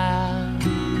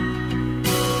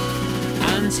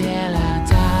until I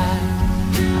die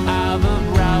of a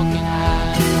broken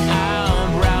heart,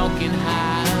 oh, broken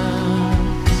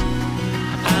heart.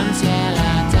 Until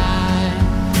I die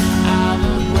of a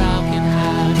broken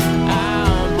heart,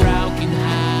 oh, broken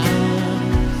heart.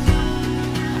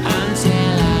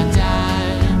 Until I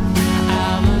die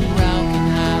of a broken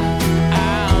heart,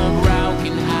 oh,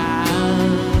 broken heart.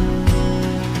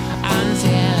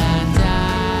 Until I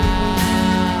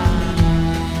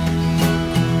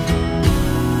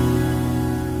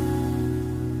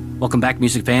Welcome back,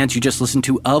 music fans. You just listened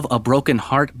to Of a Broken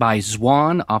Heart by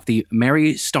Zwan off the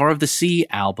Mary Star of the Sea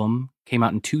album. Came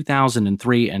out in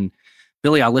 2003. And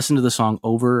Billy, I listened to the song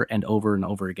over and over and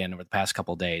over again over the past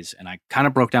couple of days. And I kind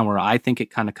of broke down where I think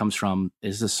it kind of comes from.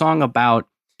 Is the song about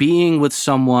being with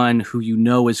someone who you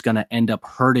know is going to end up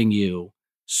hurting you,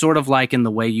 sort of like in the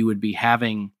way you would be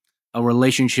having a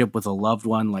relationship with a loved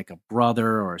one, like a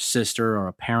brother or a sister or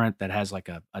a parent that has like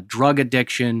a drug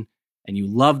addiction. And you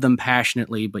love them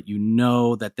passionately, but you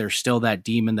know that there's still that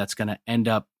demon that's going to end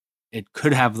up, it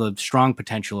could have the strong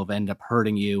potential of end up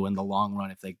hurting you in the long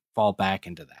run if they fall back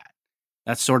into that.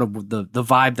 That's sort of the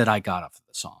vibe that I got off of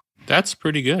the song. That's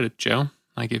pretty good, Joe.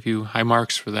 I give you high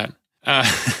marks for that.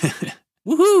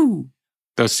 Woohoo!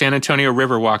 Those San Antonio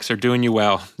river walks are doing you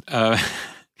well.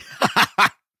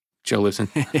 Joe lives in.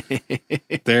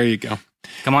 There you go.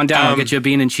 Come on down, I'll get you a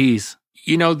bean and cheese.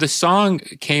 You know, the song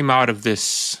came out of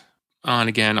this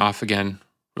on-again, off-again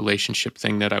relationship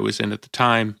thing that I was in at the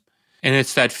time. And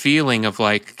it's that feeling of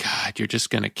like, God, you're just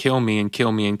going to kill me and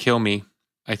kill me and kill me.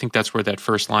 I think that's where that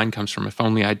first line comes from. If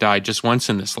only I died just once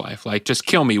in this life. Like, just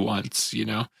kill me once, you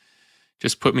know.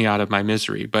 Just put me out of my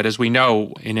misery. But as we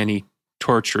know, in any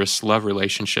torturous love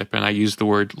relationship, and I use the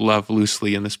word love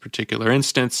loosely in this particular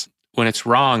instance, when it's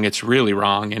wrong, it's really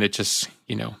wrong. And it just,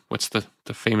 you know, what's the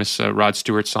famous Rod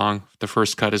Stewart song? The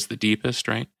first cut is the deepest,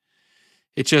 right?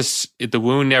 The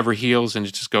wound never heals, and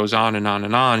it just goes on and on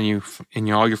and on.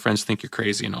 And all your friends think you're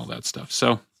crazy and all that stuff.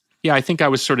 So, yeah, I think I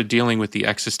was sort of dealing with the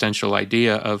existential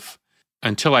idea of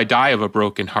until I die of a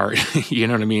broken heart, you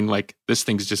know what I mean? Like, this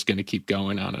thing's just going to keep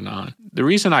going on and on. The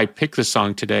reason I picked this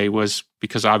song today was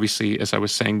because obviously, as I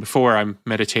was saying before, I'm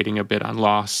meditating a bit on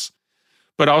loss,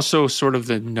 but also sort of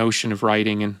the notion of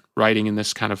writing in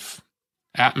this kind of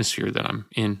atmosphere that I'm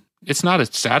in. It's not a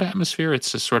sad atmosphere.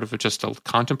 It's just a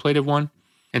contemplative one.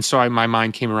 And so my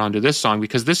mind came around to this song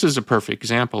because this is a perfect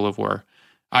example of where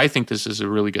I think this is a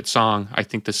really good song. I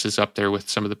think this is up there with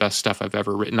some of the best stuff I've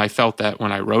ever written. I felt that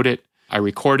when I wrote it. I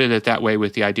recorded it that way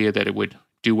with the idea that it would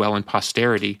do well in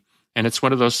posterity. And it's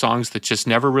one of those songs that just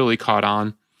never really caught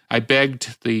on. I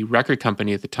begged the record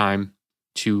company at the time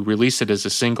to release it as a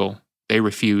single. They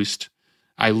refused.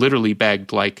 I literally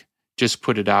begged, like, just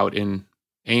put it out in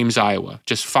Ames, Iowa.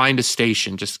 Just find a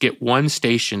station. Just get one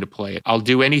station to play it. I'll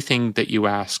do anything that you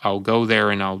ask. I'll go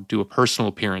there and I'll do a personal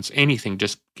appearance. Anything.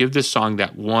 Just give this song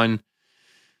that one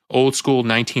old school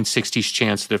 1960s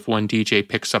chance that if one DJ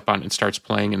picks up on it and starts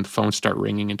playing and the phones start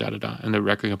ringing and da-da-da. And the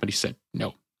record company said,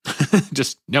 no.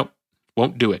 Just no.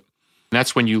 Won't do it. And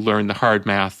that's when you learn the hard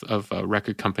math of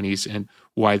record companies and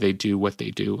why they do what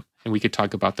they do. And we could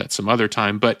talk about that some other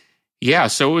time. But yeah,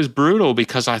 so it was brutal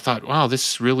because I thought, wow,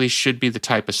 this really should be the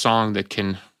type of song that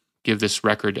can give this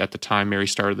record at the time, Mary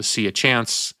Star of the Sea, a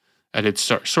chance. And it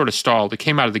sort of stalled. It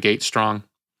came out of the gate strong.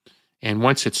 And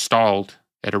once it stalled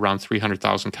at around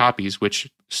 300,000 copies,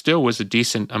 which still was a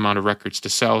decent amount of records to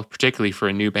sell, particularly for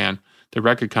a new band, the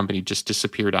record company just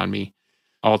disappeared on me.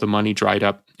 All the money dried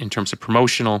up in terms of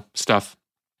promotional stuff.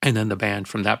 And then the band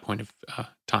from that point of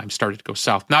time started to go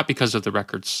south, not because of the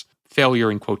record's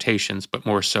failure in quotations, but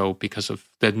more so because of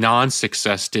the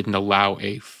non-success didn't allow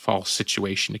a false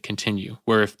situation to continue.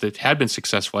 Where if it had been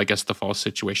successful, I guess the false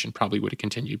situation probably would have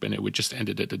continued, but it would just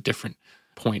ended at a different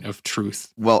point of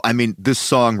truth. Well, I mean, this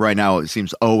song right now, it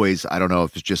seems always, I don't know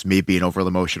if it's just me being overly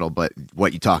emotional, but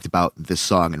what you talked about this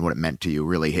song and what it meant to you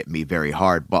really hit me very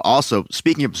hard. But also,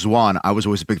 speaking of Zwan, I was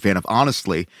always a big fan of,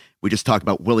 honestly, we just talked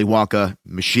about Willy Wonka,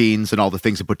 machines, and all the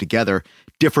things it put together.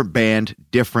 Different band,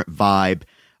 different vibe.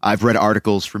 I've read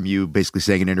articles from you basically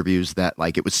saying in interviews that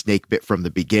like it was snake bit from the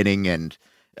beginning. And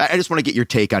I just want to get your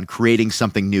take on creating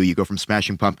something new. You go from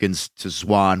Smashing Pumpkins to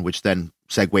Zwan, which then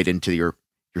segued into your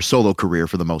solo career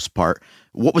for the most part.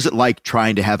 What was it like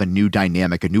trying to have a new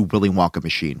dynamic, a new Willy Wonka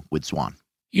machine with Zwan?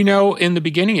 You know, in the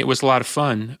beginning, it was a lot of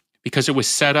fun because it was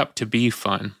set up to be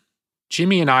fun.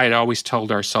 Jimmy and I had always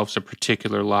told ourselves a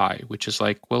particular lie, which is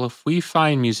like, well, if we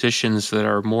find musicians that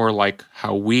are more like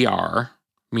how we are,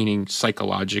 meaning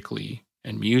psychologically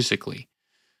and musically,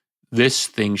 this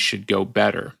thing should go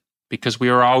better. Because we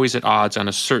were always at odds on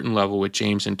a certain level with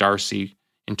James and Darcy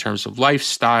in terms of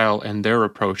lifestyle and their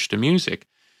approach to music,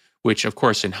 which, of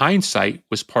course, in hindsight,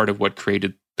 was part of what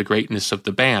created the greatness of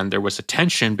the band. There was a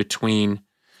tension between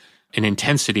an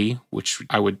intensity, which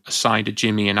I would assign to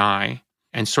Jimmy and I,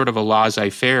 and sort of a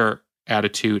laissez-faire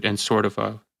attitude and sort of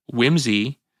a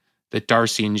whimsy that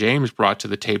Darcy and James brought to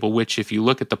the table, which if you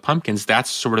look at the Pumpkins, that's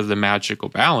sort of the magical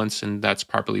balance, and that's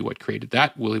probably what created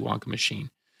that Willy Wonka machine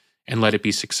and let it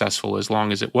be successful as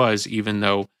long as it was, even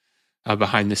though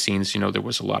behind the scenes, you know, there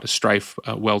was a lot of strife,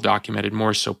 well documented,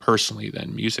 more so personally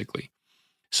than musically.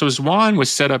 So Zwan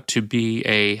was set up to be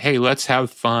hey, let's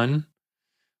have fun.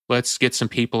 Let's get some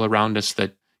people around us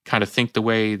that kind of think the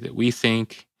way that we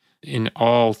think. In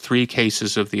all three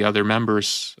cases of the other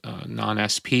members,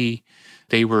 non-SP,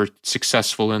 they were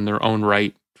successful in their own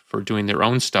right for doing their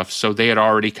own stuff. So they had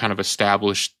already kind of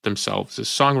established themselves as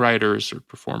songwriters or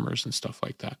performers and stuff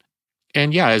like that.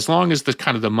 And yeah, as long as the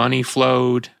kind of the money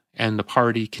flowed and the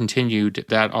party continued,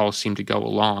 that all seemed to go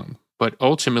along. But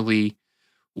ultimately,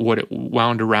 what it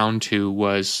wound around to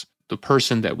was the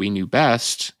person that we knew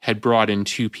best had brought in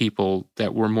two people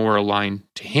that were more aligned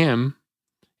to him.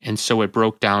 And so it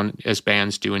broke down, as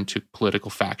bands do, into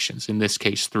political factions. In this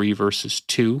case, 3 versus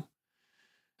 2.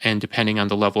 And depending on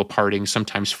the level of partying,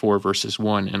 sometimes 4 versus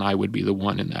 1, and I would be the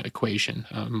one in that equation.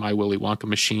 My Willy Wonka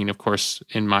machine, of course,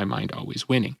 in my mind, always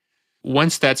winning.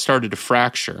 Once that started to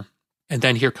fracture, And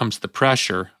then here comes the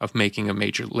pressure of making a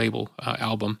major label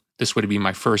album. This would be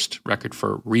my first record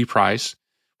for Reprise,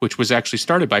 which was actually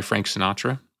started by Frank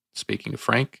Sinatra, speaking of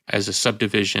Frank, as a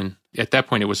subdivision. At that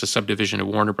point, it was a subdivision of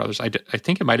Warner Brothers. I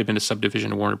think it might have been a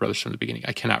subdivision of Warner Brothers from the beginning.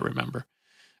 I cannot remember.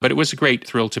 But it was a great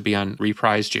thrill to be on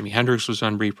Reprise. Jimi Hendrix was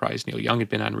on Reprise. Neil Young had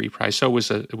been on Reprise. So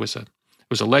it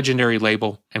was a legendary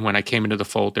label. And when I came into the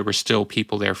fold, there were still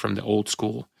people there from the old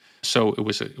school. So it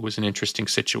was an interesting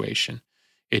situation.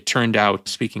 It turned out,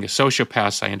 speaking of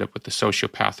sociopaths, I ended up with the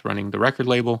sociopath running the record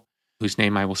label, whose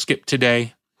name I will skip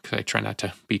today because I try not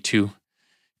to be too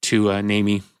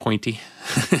namey pointy.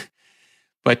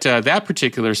 But that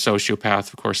particular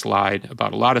sociopath, of course, lied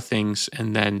about a lot of things.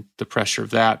 And then the pressure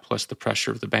of that, plus the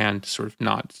pressure of the band sort of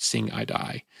not seeing eye to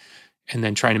eye. And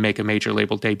then trying to make a major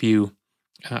label debut.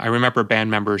 I remember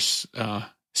band members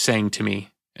saying to me,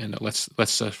 and let's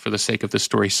for the sake of the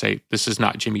story, say this is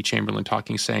not Jimmy Chamberlin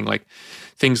talking, saying like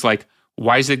things like,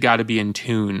 why's it got to be in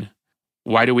tune?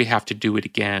 Why do we have to do it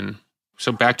again?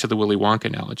 So back to the Willy Wonka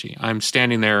analogy. I'm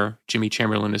standing there. Jimmy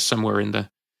Chamberlin is somewhere in the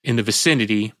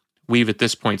vicinity. We've at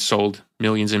this point sold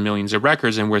millions and millions of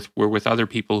records, and we're with other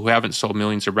people who haven't sold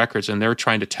millions of records, and they're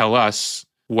trying to tell us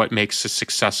what makes a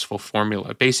successful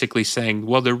formula. Basically saying,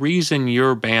 well, the reason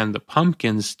your band, the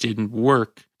Pumpkins, didn't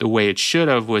work the way it should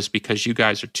have was because you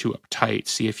guys are too uptight.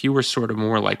 See, if you were sort of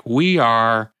more like we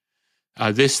are,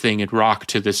 this thing had rocked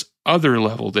to this other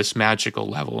level, this magical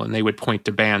level, and they would point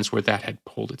to bands where that had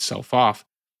pulled itself off.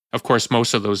 Of course,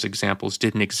 most of those examples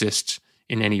didn't exist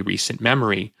in any recent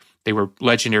memory. They were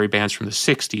legendary bands from the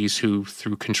 60s who,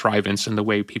 through contrivance and the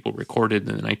way people recorded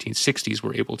in the 1960s,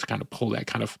 were able to kind of pull that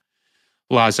kind of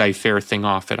laissez-faire thing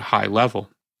off at a high level.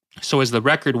 So as the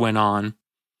record went on,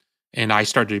 and I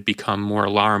started to become more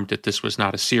alarmed that this was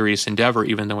not a serious endeavor,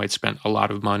 even though I'd spent a lot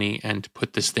of money and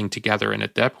put this thing together, and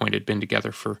at that point had been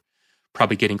together for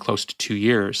probably getting close to 2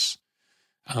 years,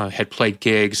 had played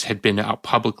gigs, had been out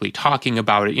publicly talking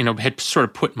about it, had sort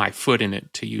of put my foot in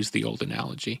it, to use the old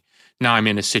analogy. Now I'm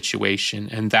in a situation,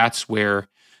 and that's where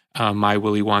my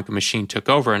Willy Wonka machine took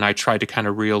over, and I tried to kind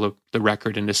of reel the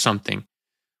record into something,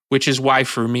 which is why,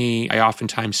 for me, I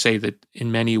oftentimes say that in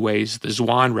many ways the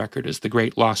Zwan record is the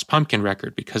great Lost Pumpkin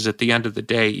record, because at the end of the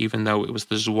day, even though it was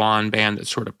the Zwan band that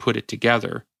sort of put it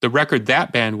together, the record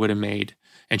that band would have made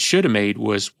and should have made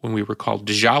was when we were called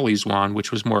Djali Zwan, which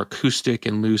was more acoustic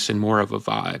and loose and more of a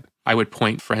vibe. I would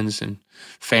point friends and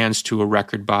fans to a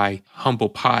record by Humble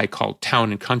Pie called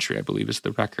Town and Country, I believe is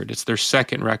the record. It's their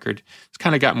second record. It's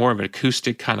kind of got more of an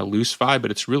acoustic, kind of loose vibe,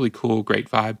 but it's really cool, great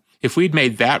vibe. If we'd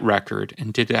made that record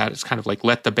and did that as kind of like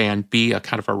let the band be a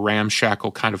kind of a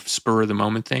ramshackle kind of spur of the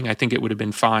moment thing, I think it would have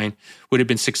been fine. Would have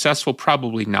been successful?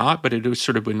 Probably not, but it would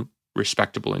sort of been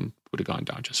respectable and would have gone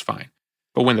down just fine.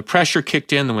 But when the pressure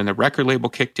kicked in, when the record label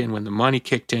kicked in, when the money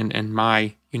kicked in, and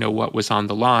my, what was on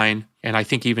the line, and I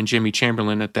think even Jimmy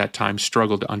Chamberlin at that time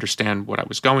struggled to understand what I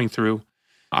was going through,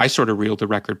 I sort of reeled the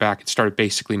record back and started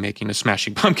basically making a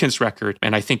Smashing Pumpkins record.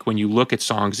 And I think when you look at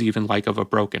songs even like Of a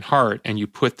Broken Heart, and you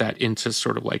put that into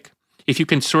sort of like, if you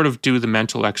can sort of do the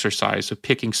mental exercise of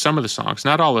picking some of the songs,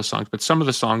 not all the songs, but some of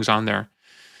the songs on there,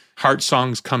 Heart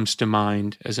Songs comes to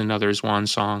mind as another Zwan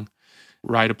song,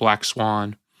 Ride a Black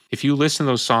Swan. If you listen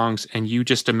to those songs and you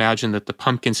just imagine that the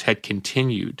Pumpkins had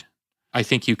continued, I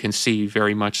think you can see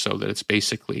very much so that it's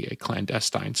basically a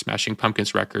clandestine Smashing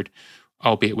Pumpkins record,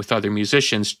 albeit with other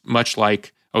musicians, much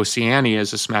like Oceania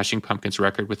is a Smashing Pumpkins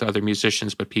record with other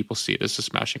musicians, but people see it as a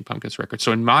Smashing Pumpkins record.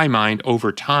 So in my mind,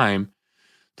 over time,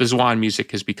 the Zwan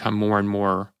music has become more and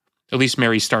more, at least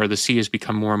Mary Star of the Sea has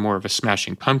become more and more of a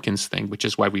Smashing Pumpkins thing, which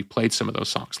is why we played some of those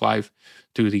songs live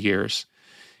through the years.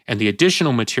 And the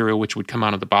additional material, which would come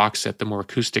out of the box set, the more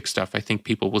acoustic stuff, I think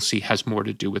people will see has more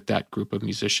to do with that group of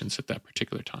musicians at that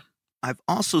particular time. I've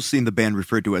also seen the band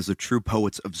referred to as the true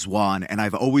poets of Zwan, and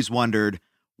I've always wondered,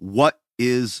 what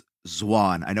is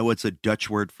Zwan? I know it's a Dutch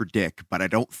word for dick, but I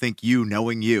don't think you,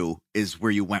 knowing you, is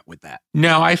where you went with that.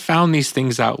 No, I found these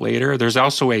things out later. There's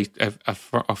also a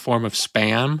form of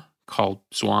spam called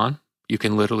Zwan. You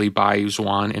can literally buy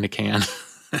Zwan in a can.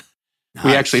 Nice.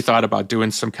 We actually thought about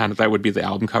doing some kind of, that would be the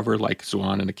album cover, like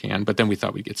Zwan in a can, but then we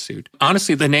thought we'd get sued.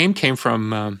 Honestly, the name came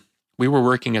from, we were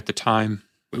working at the time,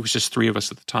 it was just three of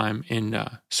us at the time, in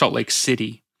Salt Lake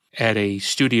City at a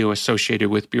studio associated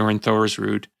with Bjorn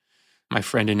Thorsrud. My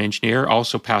friend and engineer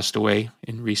also passed away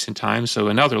in recent times, so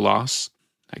another loss.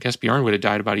 I guess Bjorn would have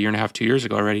died about 1.5 years, 2 years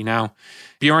ago already now.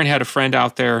 Bjorn had a friend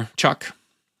out there, Chuck,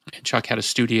 and Chuck had a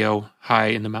studio high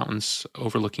in the mountains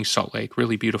overlooking Salt Lake,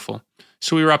 really beautiful.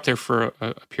 So we were up there for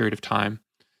a period of time,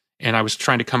 and I was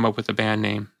trying to come up with a band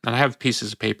name. And I have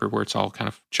pieces of paper where it's all kind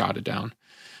of jotted down.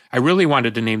 I really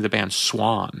wanted to name the band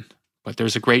Swan, but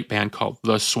there's a great band called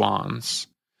The Swans.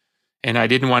 And I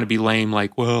didn't want to be lame,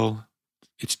 like, well,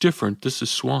 it's different. This is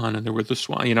Swan, and there were the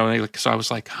Swan, so I was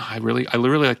like, I really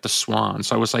like the Swans.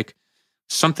 So I was like,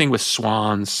 something with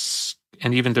swans.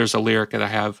 And even there's a lyric that I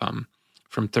have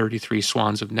from 33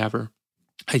 Swans of Never.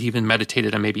 I'd even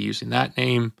meditated on maybe using that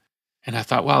name. And I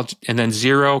thought, well, and then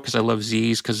Zero, because I love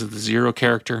Z's because of the Zero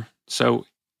character. So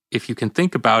if you can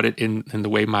think about it in the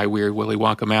way my weird Willy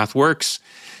Wonka math works,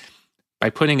 by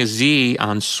putting a Z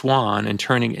on Swan and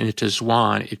turning it into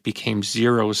Zwan, it became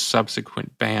Zero's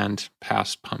subsequent band,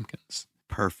 Past Pumpkins.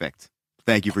 Perfect.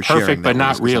 Thank you for sharing that. Perfect, but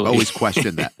not really. I've always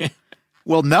questioned that.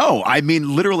 Well, no. I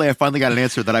mean, literally, I finally got an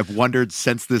answer that I've wondered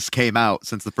since this came out,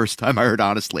 since the first time I heard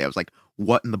Honestly. I was like,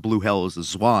 what in the blue hell is a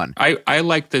Zwan? I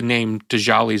like the name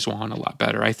Djali Zwan a lot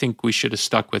better. I think we should have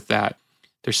stuck with that.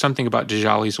 There's something about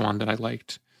Djali Zwan that I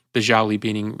liked. Djali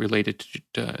being related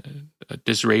to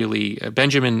Disraeli.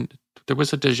 Benjamin, there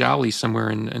was a Djali somewhere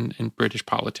in British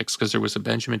politics because there was a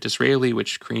Benjamin Disraeli,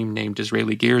 which Cream named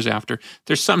Disraeli Gears after.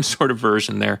 There's some sort of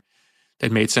version there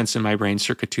that made sense in my brain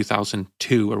circa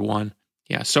 2002 or 1.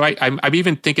 Yeah, so I'm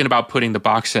even thinking about putting the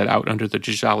box set out under the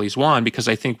Djali Zwan because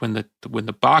I think when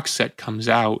the box set comes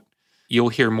out, you'll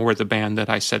hear more of the band that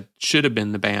I said should have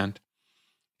been the band.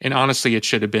 And honestly, it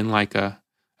should have been like a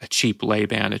cheap lay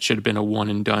band. It should have been a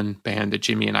one-and-done band that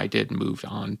Jimmy and I did and moved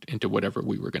on into whatever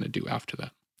we were going to do after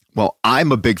that. Well,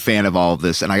 I'm a big fan of all of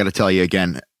this, and I got to tell you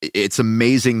again, it's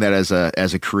amazing that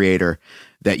as a creator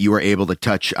that you are able to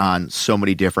touch on so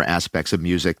many different aspects of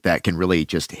music that can really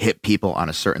just hit people on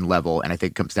a certain level, and I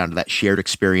think it comes down to that shared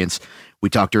experience. We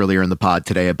talked earlier in the pod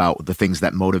today about the things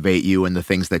that motivate you and the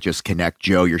things that just connect.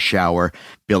 Joe, your shower,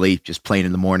 Billy, just playing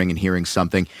in the morning and hearing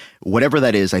something. Whatever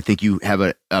that is, I think you have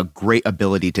a great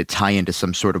ability to tie into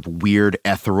some sort of weird,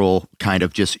 ethereal kind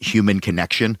of just human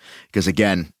connection, because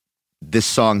again, this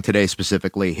song today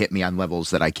specifically hit me on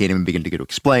levels that I can't even begin to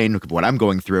explain what I'm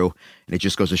going through. And it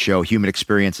just goes to show human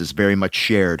experience is very much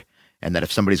shared. And that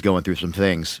if somebody's going through some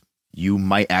things, you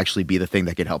might actually be the thing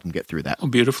that can help them get through that.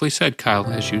 Well, beautifully said, Kyle,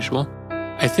 as usual.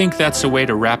 I think that's a way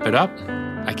to wrap it up.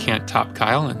 I can't top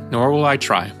Kyle, and nor will I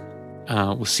try.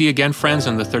 We'll see you again, friends,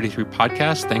 on the 33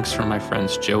 podcast. Thanks from my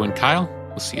friends Joe and Kyle.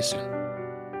 We'll see you soon.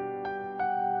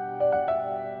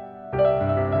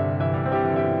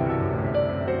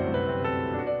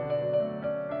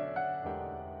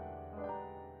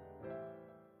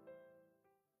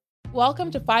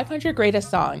 Welcome to 500 Greatest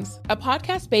Songs, a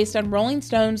podcast based on Rolling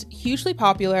Stone's hugely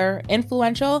popular,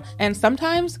 influential, and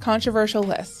sometimes controversial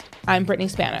list. I'm Brittany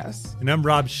Spanos. And I'm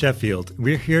Rob Sheffield.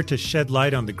 We're here to shed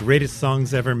light on the greatest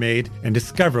songs ever made and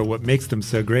discover what makes them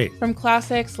so great. From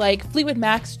classics like Fleetwood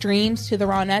Mac's Dreams to the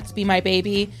Ronettes' Be My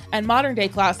Baby, and modern-day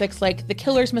classics like The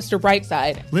Killer's Mr.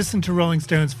 Brightside. Listen to Rolling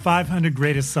Stone's 500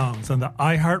 Greatest Songs on the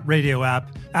iHeartRadio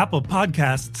app, Apple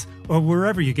Podcasts, or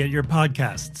wherever you get your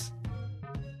podcasts.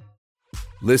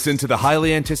 Listen to the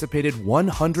highly anticipated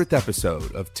 100th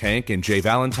episode of Tank and Jay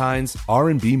Valentine's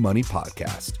R&B Money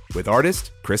Podcast with artist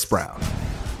Chris Brown.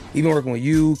 Even working with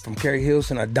you, from Carrie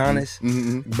Hilson, Adonis,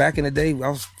 back in the day, I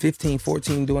was 15,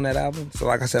 14 doing that album. So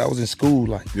like I said, I was in school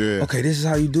like, okay, this is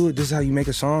how you do it. This is how you make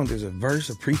a song. There's a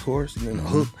verse, a pre-chorus, and then a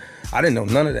hook. I didn't know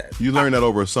none of that. You learned that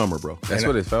over a summer, bro. That's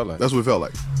what it felt like. That's what it felt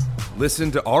like.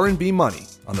 Listen to R&B Money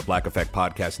on the Black Effect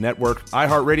Podcast Network,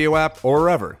 iHeartRadio app, or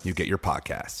wherever you get your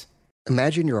podcasts.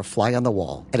 Imagine you're a fly on the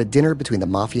wall at a dinner between the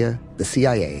Mafia, the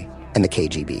CIA, and the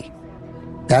KGB.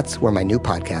 That's where my new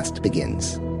podcast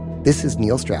begins. This is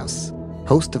Neil Strauss,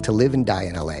 host of To Live and Die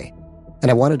in LA, and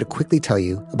I wanted to quickly tell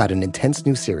you about an intense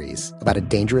new series about a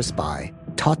dangerous spy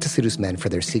taught to seduce men for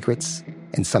their secrets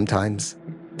and sometimes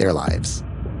their lives.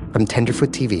 From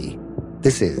Tenderfoot TV,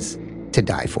 this is To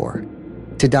Die For.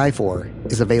 To Die For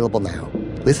is available now.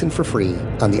 Listen for free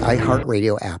on the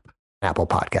iHeartRadio app, Apple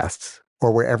Podcasts,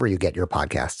 or wherever you get your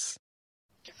podcasts.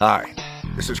 Hi,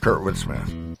 this is Kurtwood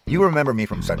Smith. You remember me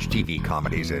from such TV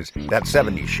comedies as That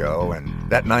 70s Show and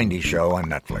That 90s Show on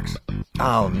Netflix.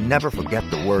 I'll never forget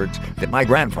the words that my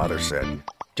grandfather said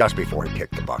just before he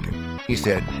kicked the bucket. He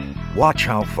said, "Watch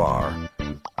how far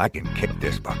I can kick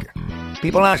this bucket."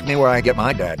 People ask me where I get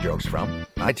my dad jokes from.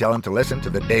 I tell them to listen to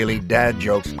the Daily Dad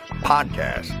Jokes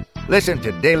podcast. Listen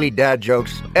to Daily Dad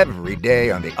Jokes every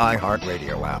day on the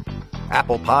iHeartRadio app,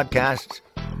 Apple Podcasts,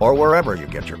 or wherever you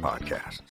get your podcasts.